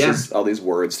practices all these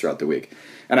words throughout the week.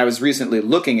 And I was recently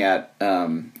looking at.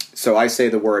 So I say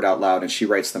the word out loud, and she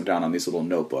writes them down on these little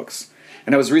notebooks.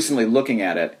 And I was recently looking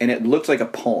at it, and it looked like a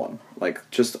poem, like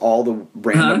just all the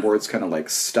random words kind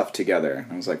of stuffed together.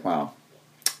 And I was like, wow,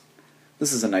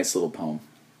 this is a nice little poem.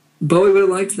 Bowie would have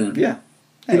liked them. Yeah.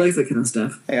 He likes that kind of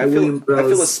stuff. Hey, I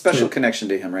feel a special connection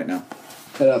to him right now.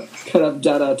 Cut up,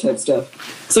 Dada type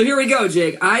stuff. So here we go,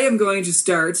 Jake. I am going to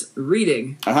start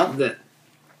reading that.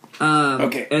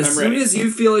 Okay, as soon as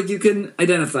you feel like you can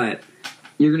identify it,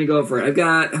 you're going to go for it.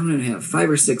 I'm going to have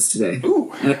 5 or 6 today.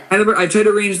 Ooh. And I try to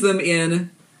arrange them in,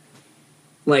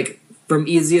 from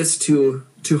easiest to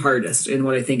hardest, in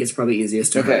what I think is probably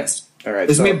easiest to hardest. All right.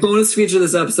 There's going to be a bonus feature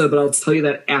this episode, but I'll tell you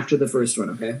that after the first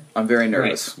one, okay? I'm very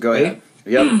nervous. Right. Go ahead.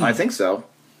 Yep, I think so.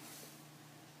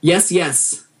 Yes.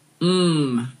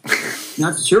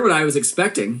 Not sure what I was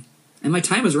expecting. And my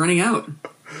time is running out.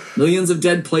 Millions of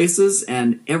dead places,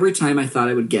 and every time I thought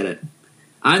I would get it.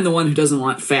 I'm the one who doesn't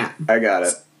want fat. I got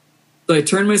it. So I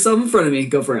turn myself in front of me.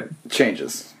 Go for it.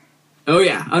 Changes. Oh,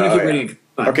 yeah. I'm going to keep reading it.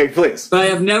 Fine. Okay, please. But I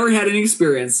have never had any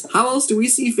experience. How else do we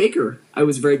see Faker? I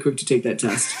was very quick to take that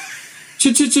test.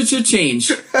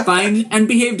 Change. Find and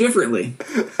behave differently.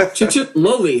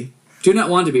 Lowly. Do not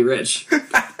want to be rich.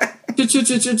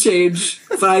 Change.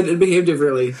 Find and behave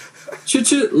differently.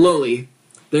 Lowly.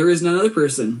 There is none other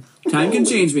person. Time can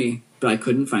change me. but I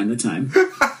couldn't find the time.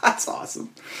 That's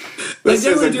awesome. I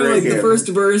definitely do like the first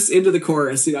verse into the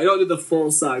chorus. I don't do the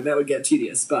full song; that would get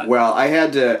tedious. But I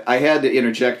had to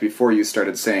interject before you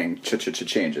started saying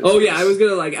changes. Oh yeah, I was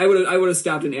gonna I would have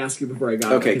stopped and asked you before I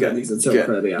got. Okay, good.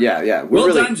 Yeah.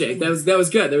 Well done, Jake. That was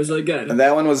good. That was really good. And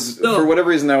that one was for whatever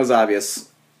reason that was obvious.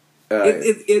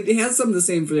 It has some of the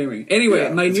same framing.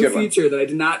 Anyway, my new feature that I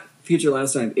did not feature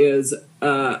last time is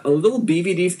a little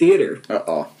BVD theater.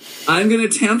 I'm going to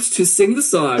attempt to sing the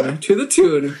song to the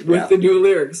tune with the new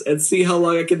lyrics and see how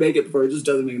long I can make it before it just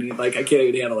doesn't make any, I can't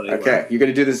even handle it anymore. Okay, you're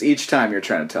going to do this each time you're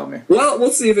trying to tell me. Well,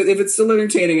 we'll see if it's still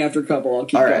entertaining after a couple. I'll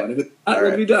keep going. If it's not,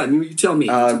 we'll be done. You tell me.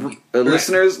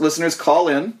 Listeners, call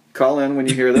in when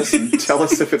you hear this and tell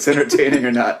us if it's entertaining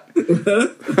or not.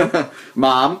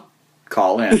 Mom,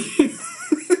 call in.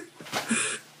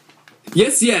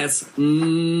 Yes.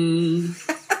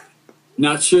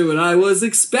 Not sure what I was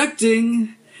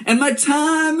expecting, and my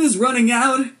time is running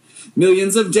out.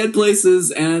 Millions of dead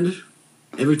places, and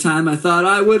every time I thought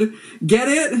I would get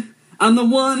it, I'm the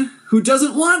one who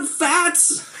doesn't want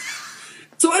fats.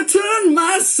 So I turn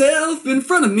myself in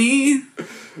front of me,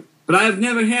 but I've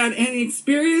never had any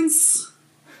experience.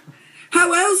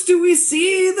 How else do we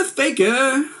see the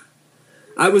faker?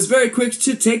 I was very quick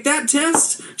to take that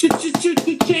test, to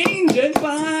change and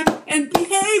find and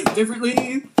behave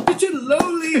differently, to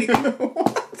lowly.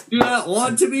 Do not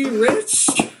want to be rich.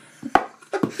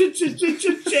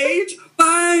 To change,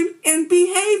 find and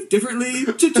behave differently,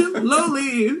 to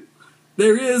lowly.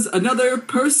 There is another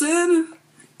person.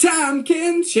 Time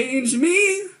can change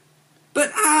me,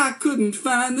 but I couldn't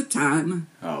find the time.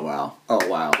 Oh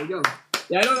wow! There you go.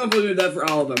 Yeah, I don't know if we'll do that for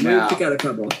all of them. Maybe pick out a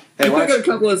couple. Pick out a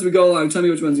couple as we go along. Tell me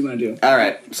which ones you want to do. All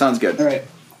right. Sounds good. All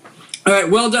right.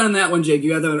 Well done on that one, Jake.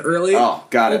 You got that one early. Oh,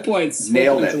 got it. Full points.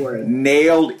 Nailed it.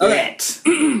 Nailed it.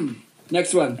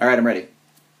 Next one. All right, I'm ready.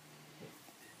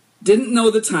 Didn't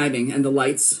know the timing and the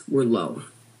lights were low.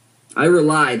 I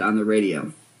relied on the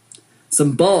radio.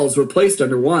 Some balls were placed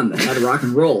under one that had a rock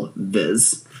and roll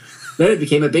viz. Then it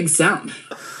became a big sound.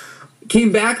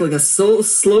 Came back like a slow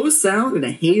sound in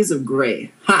a haze of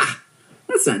gray. Ha!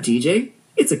 That's not DJ.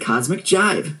 It's a cosmic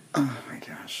jive. Oh my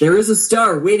gosh. There is a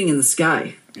star waiting in the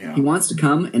sky. Yeah. He wants to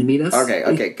come and meet us.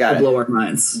 Okay, got it. Blow our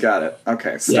minds. Got it.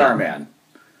 Okay, Starman.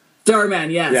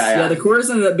 Starman, yes. Yeah, the chorus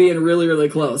ended up being really, really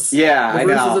close. Yeah, I know.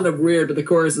 The verses ended up weird, but the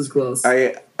chorus is close.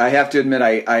 I have to admit,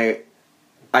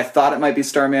 I thought it might be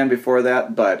Starman before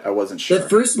that, but I wasn't sure. The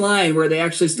first line where they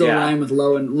actually still rhyme with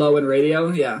low and radio,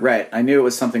 yeah. Right, I knew it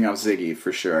was something off Ziggy,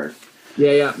 for sure.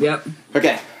 Yeah.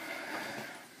 Okay.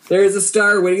 There is a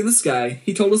star waiting in the sky.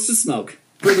 He told us to smoke,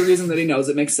 for the reason that he knows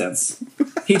it makes sense.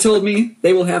 He told me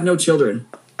they will have no children.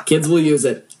 Kids will use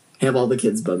it. Have all the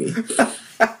kids boogie.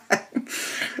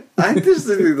 I just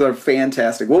think these are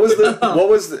fantastic. What was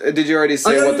the? Did you already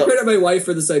say? I gotta credit my wife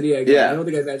for this idea again. Yeah. I don't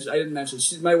think I didn't mention.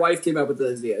 My wife came up with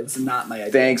this idea. It was not my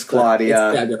idea. Thanks,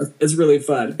 Claudia. It's really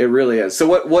fun. It really is. So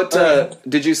what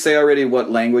did you say already?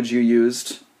 What language you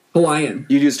used? Hawaiian.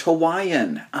 You used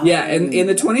Hawaiian. Oh. Yeah, and in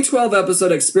the 2012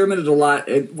 episode, I experimented a lot.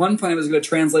 At one point, I was going to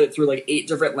translate it through like 8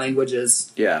 different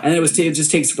languages. Yeah, and it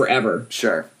just takes forever.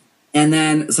 Sure. And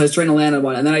then, so I was trying to land on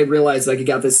one, and then I realized I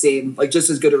got the same, just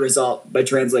as good a result by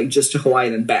translating just to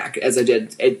Hawaiian and back as I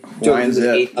did. Hawaiian's it.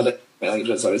 8 other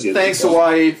languages. Thanks,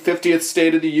 Hawaii. 50th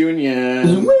State of the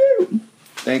Union.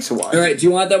 Thanks, Hawaii. All right, do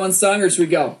you want that one sung, or should we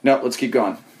go? No, let's keep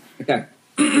going. Okay.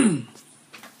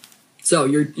 So,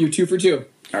 you're 2 for 2.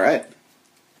 All right.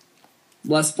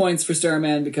 Less points for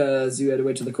Starman because you had to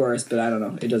wait to the chorus, but I don't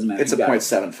know. It doesn't matter. It's a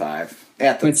 .75.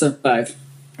 At the 0.75.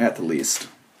 At the least.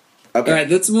 Okay. All right,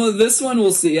 this one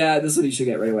we'll see. Yeah, this one you should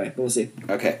get right away, but we'll see.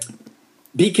 Okay.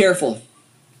 Be careful.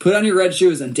 Put on your red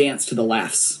shoes and dance to the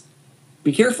laughs.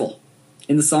 Be careful.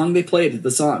 In the song they played,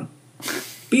 the song.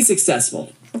 Be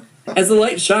successful. As the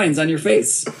light shines on your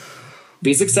face.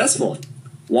 Be successful.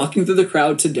 Walking through the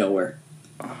crowd to nowhere.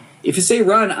 If you say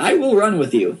run, I will run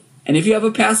with you. And if you have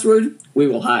a password, we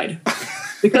will hide.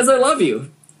 Because I love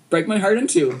you. Break my heart in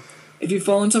two. If you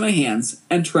fall into my hands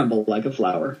and tremble like a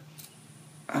flower.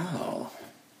 Oh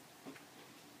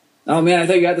man, I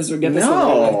thought you got this. Get this one.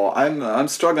 No, I'm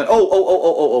struggling.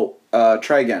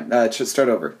 Try again. Just start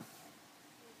over.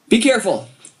 Be careful.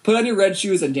 Put on your red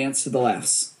shoes and dance to the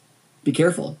laughs. Be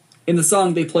careful. In the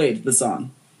song they played, the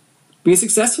song. Be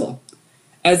successful.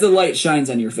 As the light shines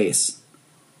on your face.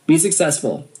 Be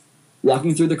successful.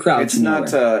 Walking through the crowd. It's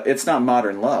not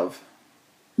Modern Love.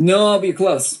 No, but you're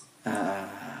close.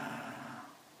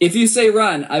 If you say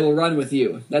run, I will run with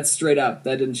you. That's straight up.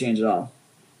 That didn't change at all.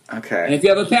 Okay. And if you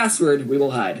have a password, we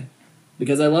will hide.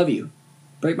 Because I love you.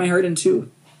 Break my heart in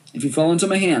two. If you fall into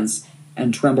my hands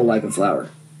and tremble like a flower.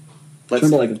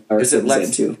 Tremble Like a Flower. Is it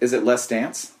Let's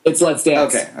Dance? It's Let's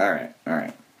Dance. Okay, all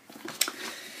right.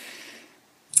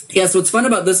 Yeah, so what's fun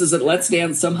about this is that Let's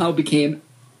Dance somehow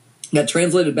got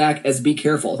translated back as Be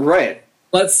Careful. Right.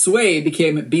 Let's Sway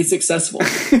became Be Successful.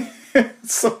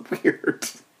 It's so weird.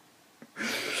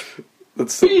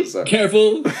 That's so bizarre.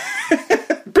 Careful. Be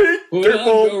Put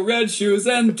careful. on your red shoes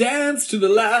and dance to the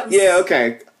laughs. Yeah,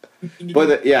 okay.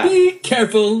 But yeah. Be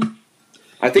careful.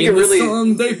 I think In the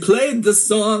song, they played the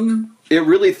song. It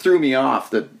really threw me off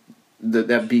that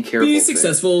Be Careful. Be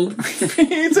successful.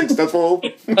 Be successful.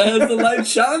 As the light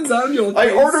shines on your face. I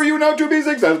order you now to be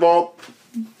successful.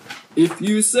 If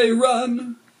you say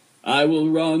run, I will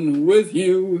run with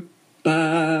you.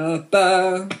 Ba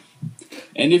ba.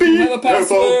 And if you have a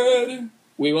password,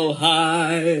 we will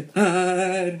hide.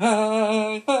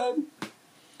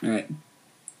 Alright.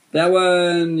 That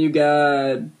one, you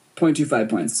got 0.25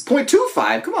 points.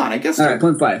 0.25? Come on, I guess. Alright,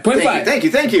 0.5.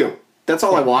 0.5. Thank you. That's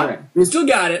all I want. Right. We still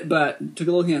got it, but took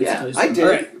a little hint. Yeah, I did.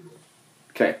 Alright.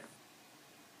 Okay.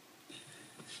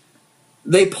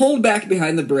 They pulled back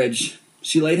behind the bridge.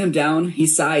 She laid him down. He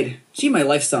sighed. Gee, my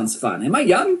life sounds fun. Am I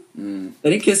young? Then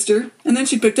he kissed her, and then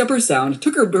she picked up her sound,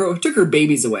 took her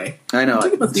babies away. I know. It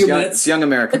took him a few minutes. It's young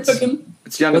Americans.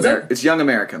 It's young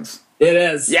Americans. It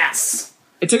is. Yes.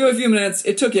 It took him a few minutes.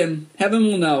 It took him. Heaven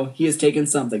will know he has taken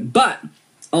something. But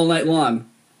all night long,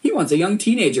 he wants a young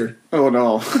teenager. Oh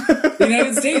no. The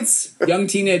United States, young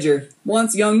teenager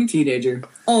wants young teenager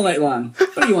all night long,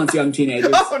 but he wants young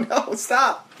teenagers. Oh no!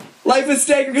 Stop. Life is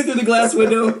staggering through the glass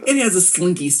window. It has a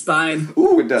slinky spine.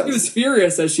 Ooh, it does. She was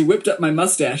furious as she whipped up my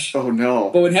mustache. Oh no.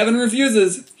 But when heaven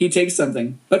refuses, he takes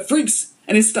something. But freaks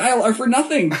and his style are for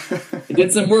nothing. He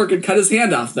did some work and cut his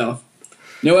hand off, though.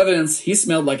 No evidence. He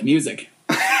smelled like music.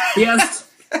 He asked,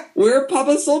 where are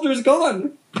Papa's soldiers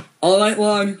gone? All night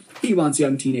long, he wants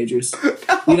young teenagers.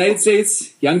 The United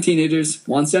States, young teenagers,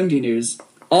 wants young teenagers.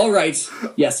 All right.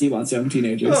 Yes, he wants young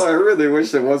teenagers. Oh, I really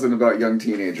wish it wasn't about young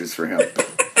teenagers for him.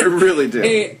 I really did.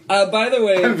 Hey, by the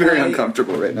way... I'm very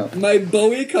uncomfortable right now. My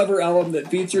Bowie cover album that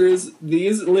features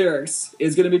these lyrics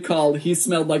is going to be called He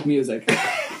Smelled Like Music.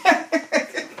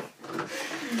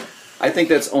 I think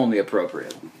that's only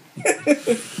appropriate.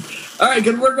 All right,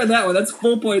 good work on that one. That's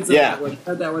full points on Yeah. that one.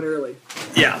 Had that one early.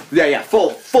 Yeah.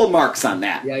 Full marks on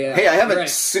that. Yeah. Hey, I haven't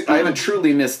Right. I haven't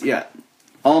truly missed yet.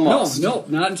 Almost. No,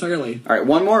 not entirely. All right,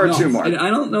 one more or two more? I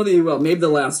don't know that you will. Maybe the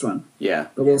last one. Yeah.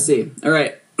 But we'll see. All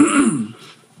right.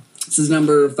 This is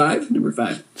number 5. Number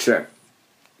 5. Sure.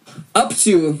 Up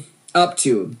to.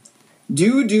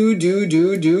 Do.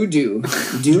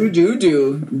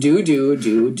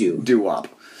 Doo-wop.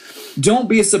 Don't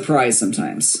be surprised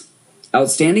sometimes.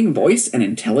 Outstanding voice and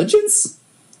intelligence?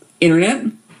 Internet,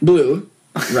 blue,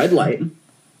 red light.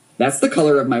 That's the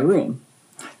color of my room.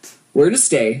 What? Where to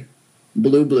stay?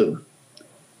 Blue.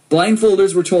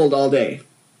 Blindfolders were told all day.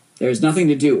 There's nothing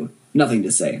to do, nothing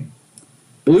to say.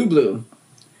 Blue.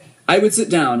 I would sit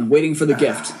down, waiting for the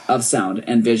gift of sound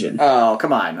and vision. Oh,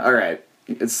 come on. All right.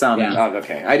 It's sounding... Yeah. Oh,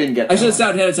 okay. I didn't get that I should have one.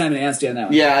 stopped ahead of time and asked you on that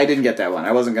one. Yeah, I didn't get that one.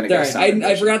 I wasn't going to get sound and I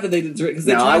vision. forgot that they did... Because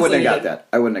No, I wouldn't have got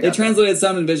that. They translated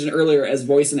sound and vision earlier as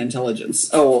voice and intelligence.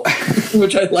 Oh.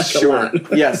 Which I like a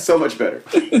lot. Yes, so much better.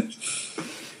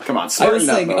 Come on, I was smarten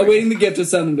up, saying, Bowie. awaiting the gift of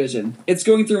sound and vision. It's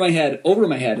going through my head, over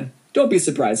my head. Don't be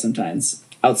surprised sometimes.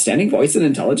 Outstanding voice and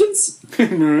intelligence?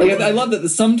 I love that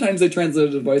sometimes they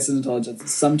translated it voice and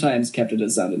intelligence, sometimes kept it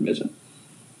as sound and vision.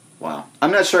 Wow.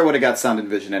 I'm not sure I would have got sound and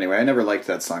vision anyway. I never liked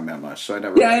that song that much, so I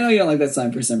never... Yeah, I know you don't like that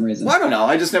song for some reason. Well, I don't know.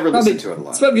 I just never listened to it a lot.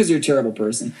 It's probably because you're a terrible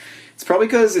person. It's probably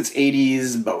because it's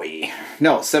 80s Bowie.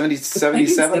 No, 77?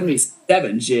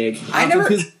 77, Jig. I never...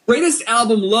 His greatest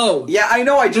album, Low. Yeah, I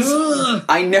know.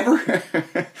 I never...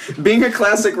 Being a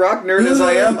classic rock nerd as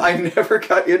I am, I never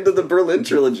got into the Berlin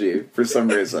trilogy for some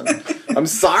reason. I'm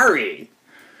sorry.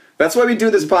 That's why we do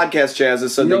this podcast, Chaz,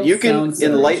 is so that you can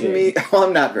enlighten me. Well,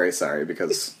 I'm not very sorry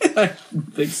because... I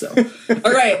think so.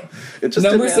 All right.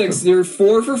 Number 6. You're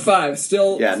 4 for 5.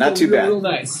 Still, not too bad. Real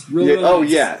nice. Real oh,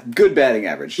 nice. yeah. Good batting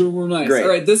average. Real nice. Great. All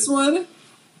right, this one,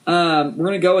 we're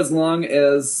going to go as long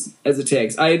as it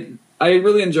takes. I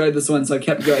really enjoyed this one, so I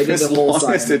kept going. I did the whole song. As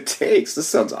long as it takes. This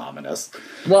sounds ominous.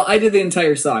 Well, I did the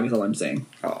entire song, is all I'm saying.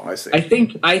 Oh, I see. I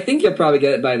think you'll probably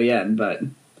get it by the end, but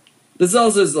this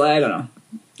also is, I don't know.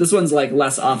 This one's like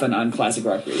less often on classic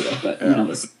rock radio, but you know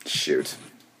this. Shoot.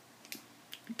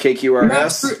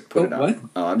 KQRS. Put it on. What?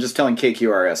 Oh, I'm just telling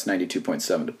KQRS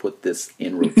 92.7 to put this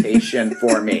in rotation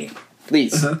for me.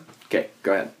 Please. Uh-huh. Okay,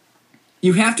 go ahead.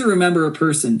 You have to remember a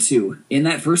person, too. In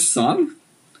that first song,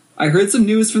 I heard some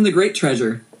news from the great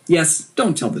treasure. Yes,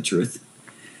 don't tell the truth.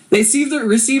 They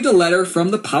received a letter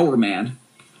from the Power Man.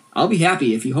 I'll be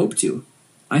happy if you hope to.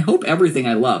 I hope everything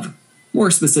I love. More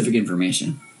specific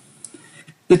information.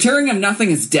 The tearing of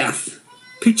nothing is death.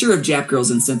 Picture of Jap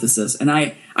girls in synthesis. And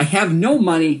I have no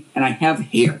money and I have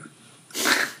hair.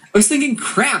 I was thinking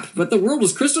crap, but the world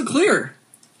was crystal clear.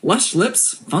 Lush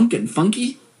lips, funk and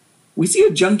funky. We see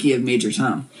a junkie of Major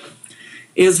Tom.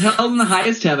 Is held in the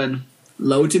highest heaven,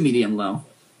 low to medium low.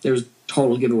 There's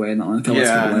total giveaway in the one. So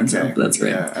that's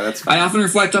great. Yeah, that's I often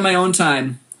reflect on my own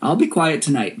time. I'll be quiet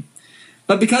tonight.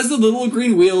 But because the little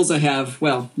green wheels I have,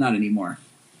 well, not anymore.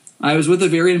 I was with a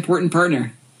very important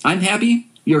partner. I'm happy,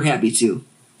 you're happy too.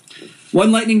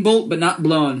 One lightning bolt, but not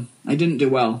blown. I didn't do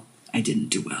well. I didn't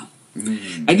do well.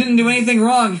 I didn't do anything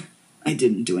wrong. I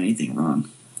didn't do anything wrong.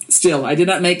 Still, I did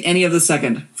not make any of the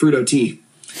second. Fruito tea.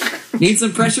 Need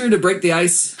some pressure to break the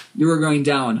ice? You are going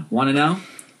down. Wanna know?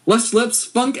 Lush lips,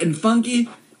 funk and funky.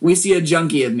 We see a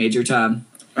junkie of Major Tom.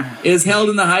 Is held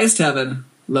in the highest heaven,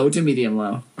 low to medium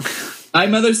low. My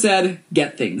mother said,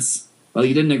 get things. Well,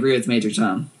 you didn't agree with Major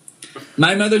Tom.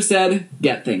 My mother said,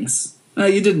 get things. Well,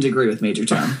 you didn't agree with Major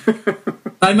Tom.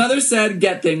 My mother said,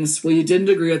 get things. Well, you didn't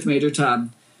agree with Major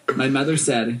Tom. My mother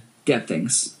said, get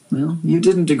things. Well, you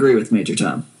didn't agree with Major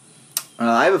Tom.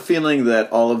 I have a feeling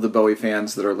that all of the Bowie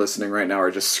fans that are listening right now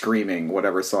are just screaming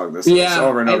whatever song this is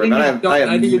over and over.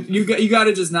 You got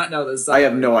to just not know this song. I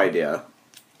have no idea.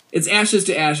 It's Ashes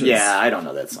to Ashes. Yeah, I don't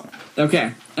know that song.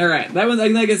 Okay, all right. That one,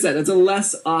 like I said, it's a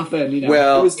less often.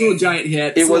 Well, it was still a giant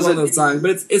hit. It was one of those songs,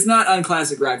 but it's not on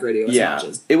classic rock radio.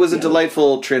 It was a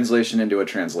delightful translation into a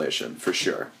translation for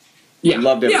sure. Yeah,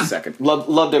 loved every second.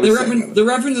 Loved every second. The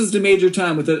references to Major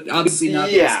Tom with it obviously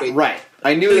not. Yeah, right.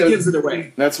 I knew that gives it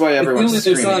away. That's why everyone's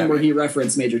screaming. The only song where he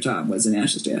referenced Major Tom was in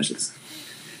Ashes to Ashes.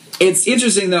 It's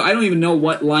interesting though. I don't even know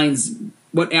what lines,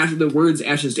 after the words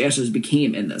Ashes to Ashes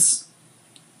became in this,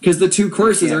 because the two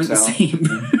choruses aren't the same.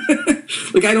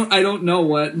 Like I don't know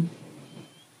what.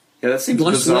 Yeah, that seems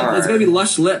bizarre. It's gotta be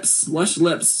lush lips,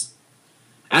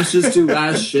 ashes to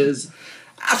ashes.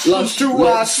 Ashes to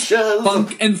ashes,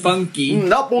 funk and funky.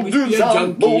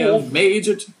 Junkie of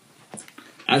Major.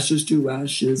 Ashes to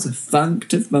ashes, funk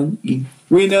to funky.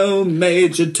 We know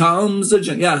Major Tom's a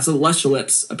junkie. Yeah, so lush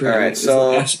lips apparently. All right,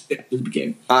 so ashes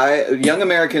became. Young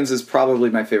Americans is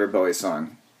probably my favorite Bowie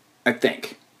song. I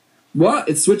think. What?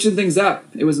 It's switching things up.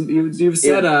 It was you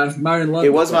said Modern Love.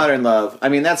 It was Modern Love. I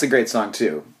mean, that's a great song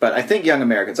too. But I think Young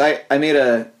Americans. I made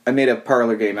a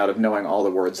parlor game out of knowing all the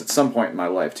words at some point in my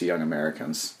life to Young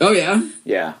Americans. Oh yeah.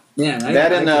 Yeah. Yeah.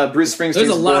 And Bruce Springsteen's.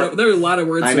 There are a lot of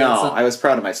words. I know. I was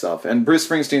proud of myself. And Bruce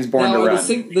Springsteen's Born to Run.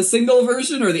 The single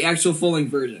version or the actual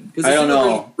full-length version? Because I don't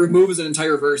know. Removes an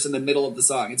entire verse in the middle of the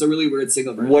song. It's a really weird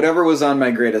single version. Whatever was on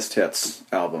my Greatest Hits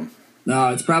album. No,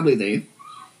 it's probably the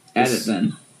edit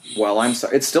then. Well, I'm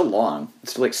sorry. It's still long.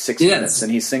 It's still like 6 minutes, and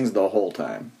he sings the whole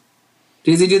time.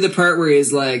 Does he do the part where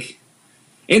he's like,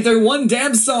 ain't there one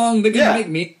damn song that can make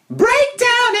me break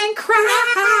down and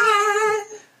cry?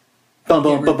 I can't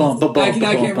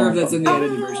remember if that's in the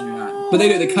edited version or not. But they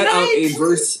do. They cut out a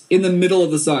verse in the middle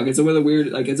of the song. It's a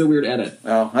weird edit.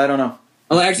 Oh, I don't know.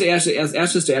 Well, actually,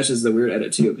 Ashes to Ashes is a weird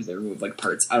edit too because they remove like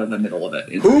parts out of the middle of it.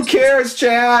 Who cares,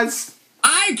 Chaz?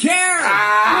 I care!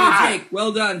 Hey, Jake,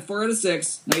 well done. 4 out of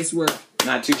 6. Nice work.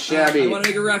 Not too shabby. I want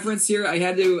to make a reference here. I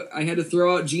had to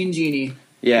throw out Gene Genie.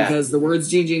 Yeah. Because the words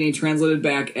Gene Genie translated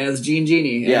back as Gene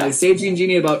Genie. And they say Gene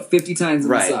Genie about 50 times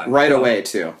in the song. Right away,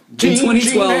 too. In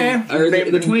 2012,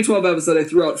 the 2012 episode, I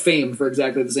threw out Fame for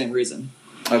exactly the same reason.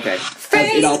 Okay.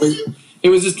 Fame! It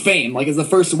was just Fame. Like, as the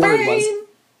first word was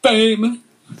Fame. Fame.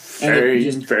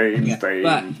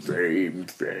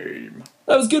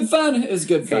 That was good fun. It was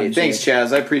good fun. Hey, thanks,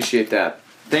 Chaz. I appreciate that.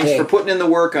 Thanks for putting in the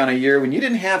work on a year when you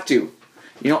didn't have to.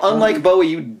 You know, unlike Bowie,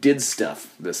 you did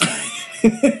stuff this time.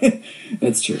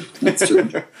 That's true. That's true.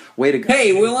 Way to go.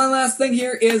 Hey, well, one last thing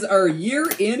here is our year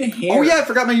in hair. Oh, yeah, I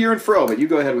forgot my year in fro, but you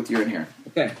go ahead with year in hair.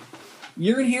 Okay.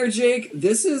 Year in hair, Jake,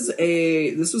 this was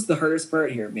the hardest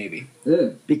part here, maybe.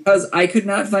 Because I could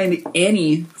not find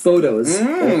any photos,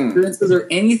 appearances, or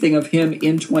anything of him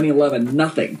in 2011.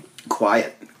 Nothing.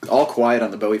 Quiet. All quiet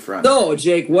on the Bowie front. So,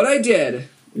 Jake, what I did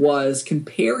was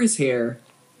compare his hair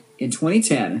in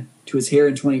 2010 to his hair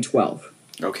in 2012.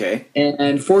 Okay.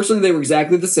 And fortunately, they were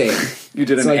exactly the same. You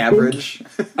did an average?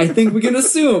 I think we can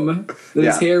assume that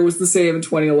his hair was the same in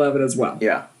 2011 as well.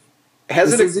 Yeah.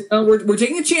 We're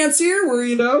taking a chance here.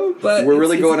 But we're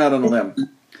really going out on a limb.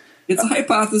 It's a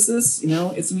hypothesis.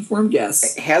 It's an informed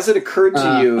guess. Has it occurred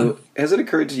to you? Has it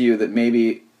occurred to you that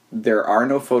maybe there are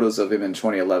no photos of him in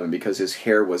 2011 because his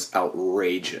hair was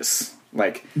outrageous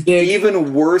Like,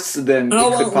 even worse than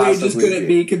how it could possibly outrageous could it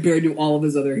be compared to all of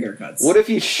his other haircuts? What if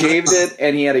he shaved it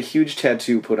and he had a huge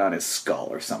tattoo put on his skull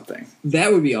or something?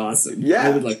 That would be awesome. Yeah.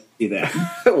 I would like to see that.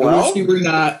 Well,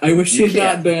 I wish he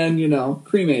had not been,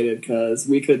 cremated, because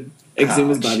we could exhume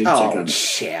his body to check on it.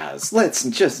 Chaz, let's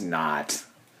just not.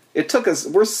 It took us.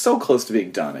 We're so close to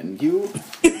being done, and you,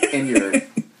 and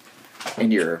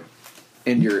your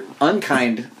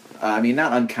unkind.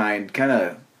 Not unkind. Kind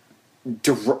of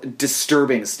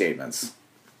disturbing statements.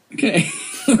 Okay.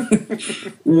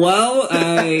 Well,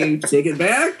 I take it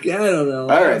back. I don't know.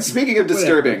 All right. Speaking of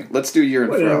disturbing, let's do year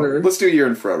and fro. Let's do year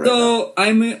and fro right now. So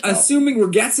I'm assuming we're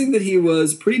guessing that he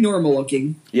was pretty normal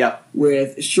looking. Yep.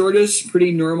 With shortish,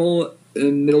 pretty normal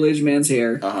middle-aged man's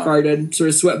hair, parted, sort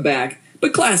of swept back,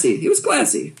 but classy. He was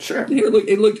classy. Sure.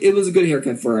 It was a good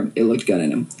haircut for him. It looked good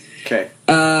on him. Okay.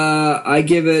 I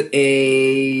give it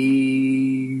a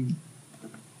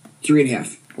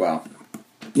 3.5. Wow.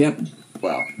 Yep.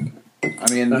 Wow.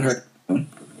 That hurt.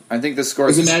 I think the score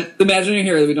is... the imaginary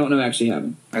hair that we don't know actually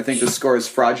happened. I think the score is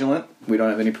fraudulent. We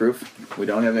don't have any proof. We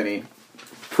don't have any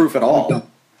proof at all.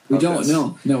 We don't.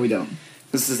 No, we don't.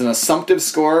 This is an assumptive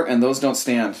score, and those don't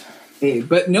stand. Hey,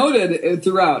 but noted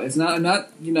throughout. It's not. I'm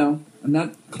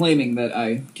not claiming that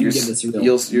I can give this a real.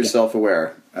 You're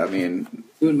self-aware.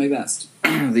 Doing my best.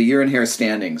 The year and hair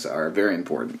standings are very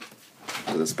important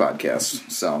for this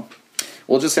podcast. So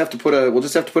we'll just have to put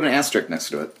an asterisk next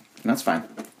to it, and that's fine.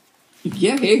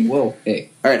 Yeah. Hey. Whoa. Hey.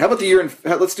 All right. How about the year and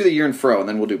let's do the year and fro, and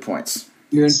then we'll do points.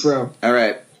 Year and fro. All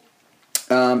right.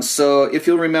 So if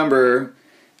you'll remember,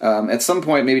 at some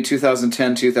point, maybe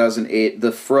 2010, 2008,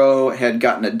 the fro had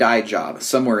gotten a dye job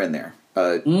somewhere in there.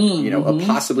 A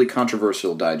possibly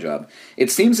controversial dye job.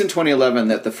 It seems in 2011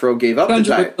 that the fro gave up the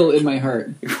dye. Controversial in my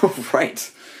heart.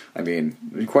 Right.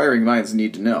 Inquiring minds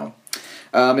need to know.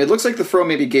 It looks like the fro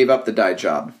maybe gave up the dye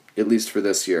job, at least for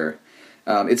this year.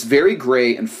 It's very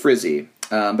gray and frizzy,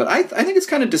 but I think it's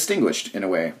kind of distinguished in a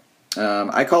way.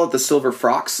 I call it the silver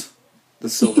frocks. The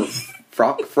silver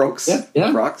frocks?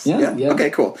 Yeah. Frocks? Yeah. Okay,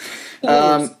 cool.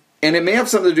 And it may have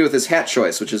something to do with his hat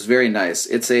choice, which is very nice.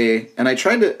 And I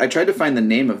tried to find the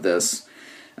name of this.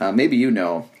 Maybe you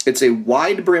know. It's a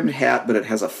wide-brimmed hat, but it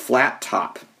has a flat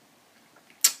top.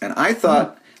 And I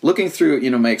thought, looking through,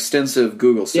 my extensive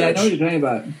Google search. Yeah, I know what you're talking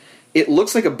about. It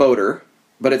looks like a boater,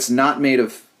 but it's not made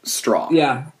of straw.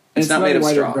 Yeah. It's not made of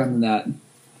straw. Wider brim than that.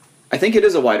 I think it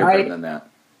is a wider brim than that.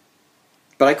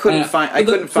 But I couldn't find the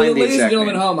exact name. Ladies and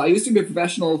gentlemen at home, I used to be a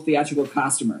professional theatrical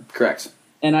costumer. Correct.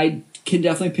 And I can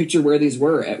definitely picture where these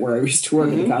were at where I used to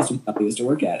work at the costume shop I used to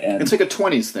work at. And it's like a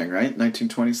 20s thing, right?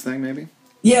 1920s thing, maybe?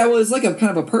 Yeah, well, it's like a kind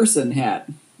of a person hat.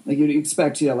 Like you'd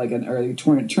expect, like an early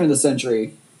turn of the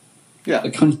century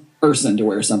a person to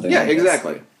wear something like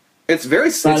exactly. This. It's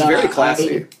very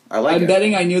classy. I like it. I'm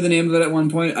betting I knew the name of it at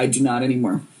one point. I do not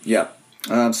anymore. Yeah.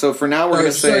 So for now, we're going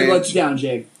to say... Sorry to let you down,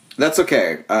 Jake. That's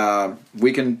okay.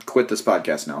 We can quit this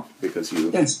podcast now because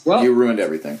you ruined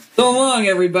everything. So long,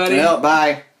 everybody. Well,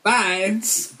 bye. Bye.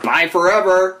 Bye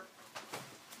forever.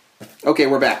 Okay,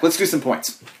 we're back. Let's do some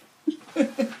points.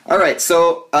 All right,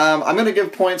 so I'm going to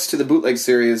give points to the Bootleg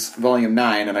Series Volume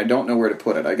 9, and I don't know where to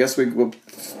put it. I guess we'll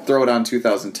throw it on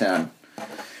 2010.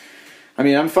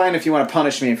 I'm fine if you want to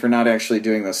punish me for not actually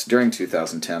doing this during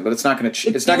 2010, but it's not going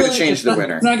to change the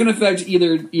winner. It's not going to affect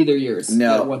either years.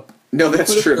 No,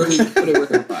 that's true.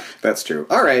 That's true.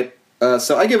 All right,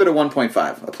 so I give it a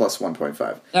 1.5, a plus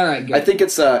 1.5. All right, good. I think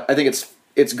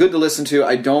it's good to listen to.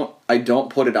 I don't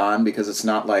put it on because it's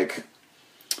not like.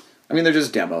 They're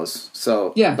just demos.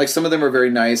 So, like some of them are very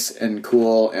nice and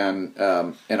cool, and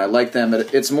I like them.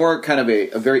 But it's more kind of a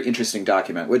very interesting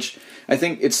document, which I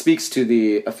think it speaks to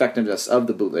the effectiveness of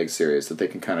the Bootleg series that they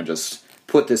can kind of just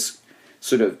put this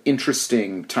sort of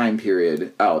interesting time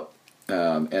period out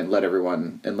and let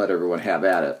everyone have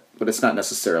at it. But it's not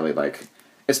necessarily like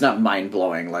it's not mind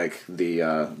blowing like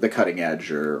the Cutting Edge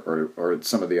or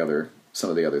some of the other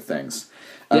things.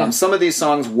 Some of these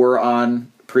songs were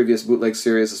on previous Bootleg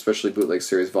series, especially Bootleg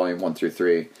series Volume 1 through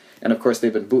 3, and of course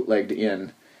they've been bootlegged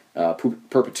in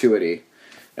perpetuity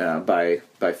by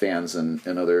fans and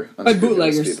other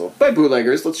bootleggers. People. By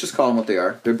bootleggers, let's just call them what they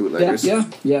are. They're bootleggers.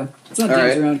 Yeah. It's not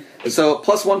around. So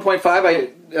plus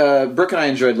 1.5. Brooke and I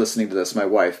enjoyed listening to this. My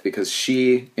wife, because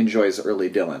she enjoys early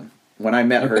Dylan. When I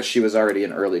met her, she was already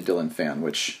an early Dylan fan,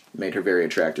 which made her very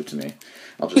attractive to me.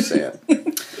 I'll just say it.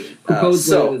 Proposed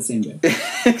the same day.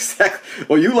 Exactly.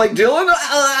 Well, you like Dylan?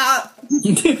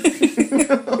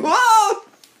 Whoa!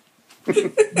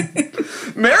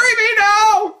 Marry me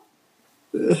now!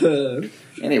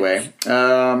 Anyway,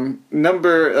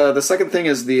 the second thing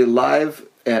is the Live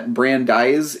at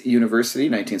Brandeis University,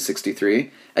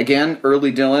 1963. Again,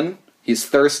 early Dylan. He's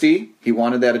thirsty. He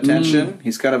wanted that attention.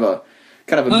 He's kind of a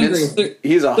hungry.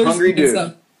 He's a hungry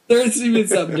dude. Thirsty means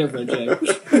something different, Jay.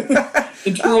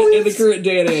 in the current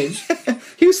day and age.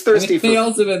 He was thirsty. He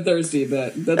also been thirsty,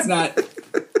 but that's not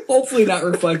hopefully not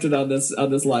reflected on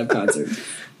this live concert.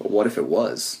 But what if it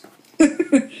was?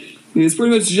 He was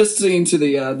pretty much just singing to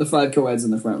the five co-eds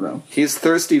in the front row. He's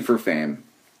thirsty for fame,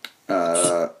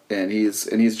 and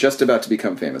he's just about to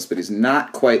become famous, but he's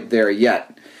not quite there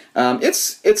yet.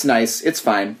 It's nice. It's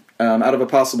fine. Out of a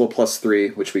possible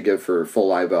 +3, which we give for full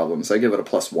live albums, I give it a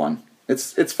 +1.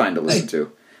 It's fine to listen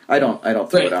to. I don't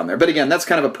throw it on there. But again, that's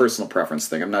kind of a personal preference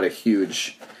thing. I'm not a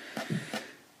huge,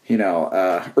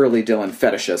 early Dylan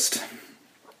fetishist.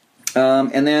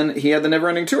 And then he had the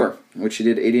Neverending Tour, which he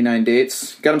did 89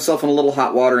 dates. Got himself in a little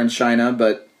hot water in China,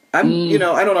 but I don't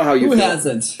know how you feel.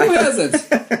 Who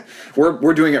hasn't?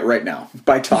 We're doing it right now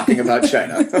by talking about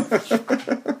China.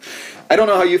 I don't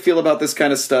know how you feel about this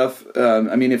kind of stuff.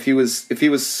 I mean, if he was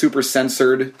super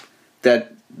censored,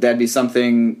 that'd be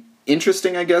something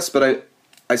interesting, I guess. But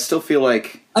I still feel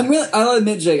like I'll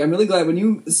admit, Jake, I'm really glad when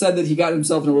you said that he got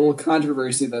himself in a little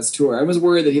controversy this tour. I was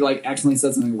worried that he accidentally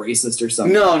said something racist or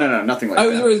something. No, nothing like that. I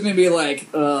was worried it was going to be like,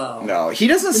 oh. No, he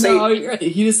doesn't say. No,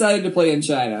 he decided to play in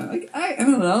China. I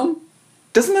don't know.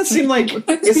 Doesn't that seem like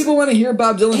people want to hear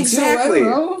Bob Dylan exactly. too?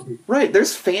 I don't know. Right,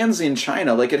 there's fans in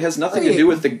China. It has nothing to do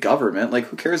with the government.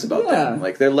 Who cares about them?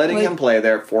 They're letting him play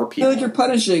there for people. I feel like you're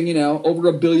punishing,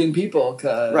 over 1 billion people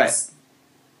because right.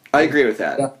 I agree with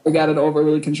that. We got an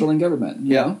overly controlling government.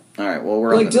 You know? All right. Well,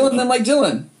 we're like Dylan. Then like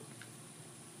Dylan.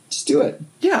 Just do it.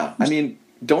 Yeah. I mean,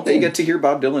 don't they get to hear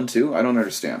Bob Dylan too? I don't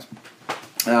understand.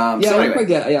 I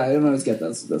don't always get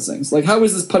those things. How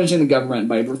is this punishing the government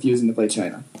by refusing to play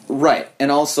China? Right,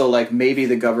 and also maybe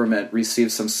the government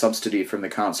receives some subsidy from the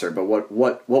concert, but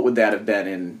what would that have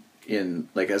been in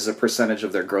as a percentage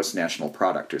of their gross national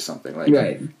product or something?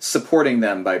 Right. Supporting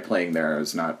them by playing there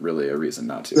is not really a reason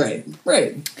not to.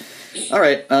 Right. All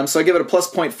right, so I give it a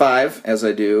 +0.5 as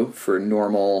I do for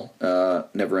normal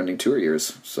Neverending Tour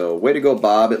years. So way to go,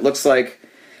 Bob. It looks like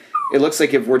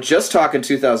if we're just talking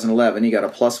 2011, you got a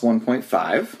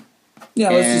 +1.5. Yeah,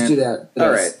 let's just do that.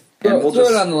 All right. And we'll throw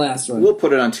it on the last one. We'll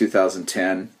put it on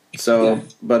 2010. So,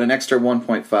 but an extra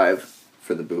 1.5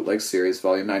 for the Bootleg Series,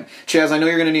 Volume 9. Chaz, I know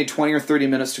you're going to need 20 or 30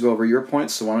 minutes to go over your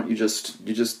points, so why don't you just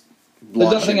launch There's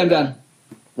nothing, I'm done.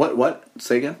 What?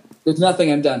 Say again? There's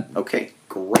nothing, I'm done. Okay,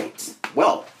 great.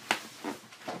 Well,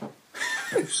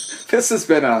 this has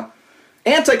been a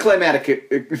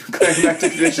anticlimactic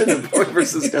edition of Boy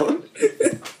vs. Dylan.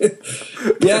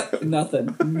 Yeah,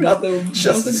 nothing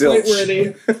quite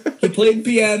worthy. He played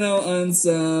piano on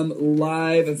some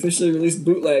live, officially released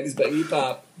bootlegs by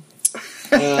E-Pop.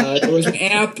 There was an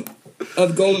app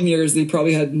of Golden Years that he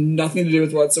probably had nothing to do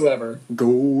with whatsoever.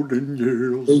 Golden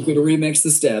Years. You could remix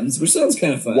the stems, which sounds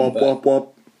kind of fun. Wop, wop,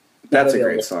 wop. That's a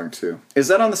great song, too. Is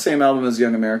that on the same album as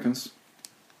Young Americans?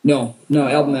 No,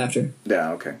 album after.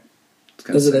 Yeah, okay.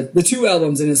 Those are the two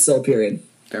albums in his soul period.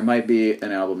 There might be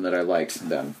an album that I liked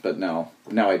then, but now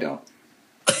I don't.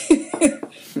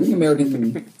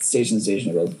 American Station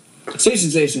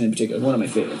in particular, one of my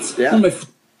favorites. Yeah.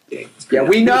 Yeah,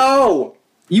 we know!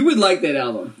 You would like that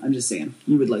album. I'm just saying.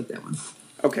 You would like that one.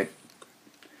 Okay.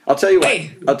 I'll tell you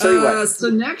what. So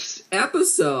next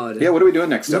episode. Yeah, what are we doing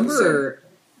next episode? Number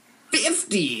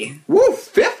 50. Woo,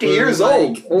 50 years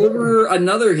old. Over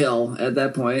another hill at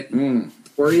that point.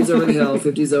 40's over the hill,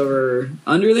 50's over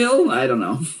under the hill? I don't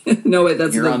know. No, wait,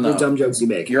 that's the dumb jokes you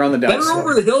make. You're on the downside. Better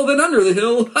over the hill than under the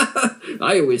hill.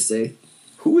 I always say.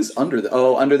 Who is under the...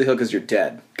 Oh, under the hill because you're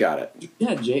dead. Got it.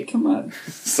 Yeah, Jake, come on.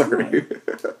 Sorry.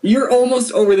 Come on. You're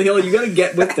almost over the hill. You got to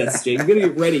get with this, Jake. You got to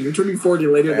get ready. You're turning 40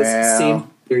 later this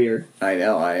same year. I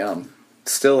know, I am.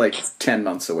 Still 10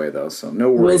 months away, though, so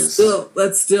no worries. Well,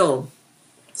 that's still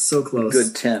so close.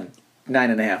 Good 10.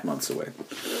 9.5 months away.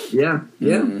 Yeah.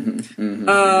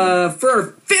 For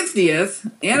our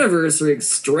 50th anniversary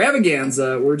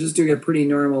extravaganza, we're just doing a pretty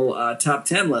normal top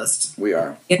 10 list. We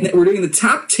are. And we're doing the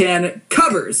top 10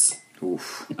 covers.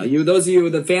 Oof. Those of you,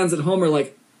 the fans at home, are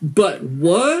like, but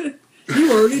what?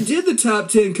 You already did the top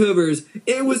 10 covers.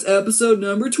 It was episode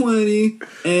number 20,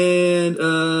 and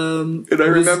I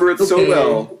remember it so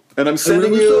well. And I'm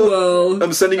sending you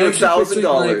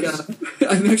 $1,000.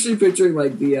 I'm actually picturing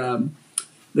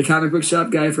the comic book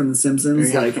shop guy from The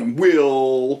Simpsons,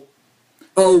 Will.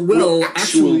 Oh, Will,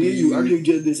 actually, you already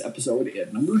did this episode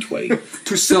at number 20. I'm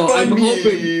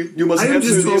hoping you must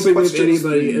answer these questions. If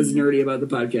anybody is nerdy about the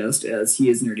podcast, as he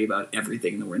is nerdy about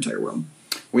everything in the entire world.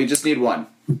 We just need one.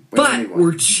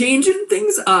 We're changing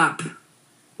things up.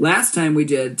 Last time we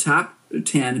did top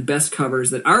 10 best covers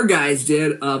that our guys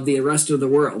did of the rest of the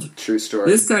world. True story.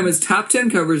 This time it's top 10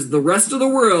 covers the rest of the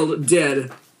world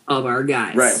did of our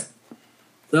guys. Right.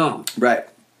 So. Right.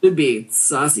 Should be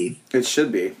saucy. It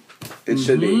should be. It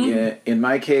should be. In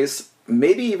my case,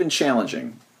 maybe even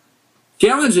challenging.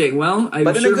 Challenging. Well, I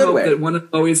sure hope way. that one of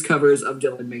Bowie's covers of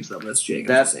Dylan makes that list, Jake.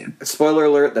 Spoiler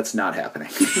alert, that's not happening.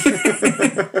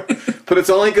 But it's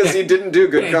only because he didn't do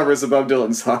good covers above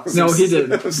Dylan's songs. No, he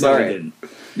didn't. I'm sorry. No, he didn't.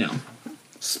 No.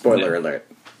 Spoiler alert.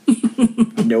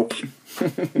 Nope.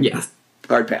 Yeah.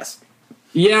 Hard pass.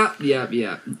 Yeah.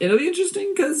 It'll be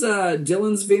interesting because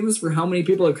Dylan's famous for how many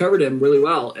people have covered him really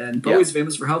well, and Bowie's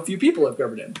famous for how few people have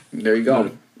covered him. There you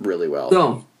go. Really well.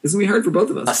 So, this is going to be hard for both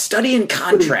of us. A study in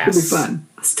contrast. It'll be fun.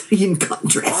 A study in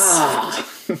contrast. Ah.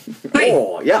 Hey.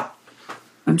 Oh, yeah.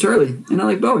 I'm Charlie, and I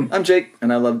like Bowie. I'm Jake,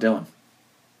 and I love Dylan.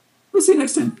 We'll see you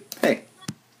next time. Hey.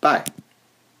 Bye.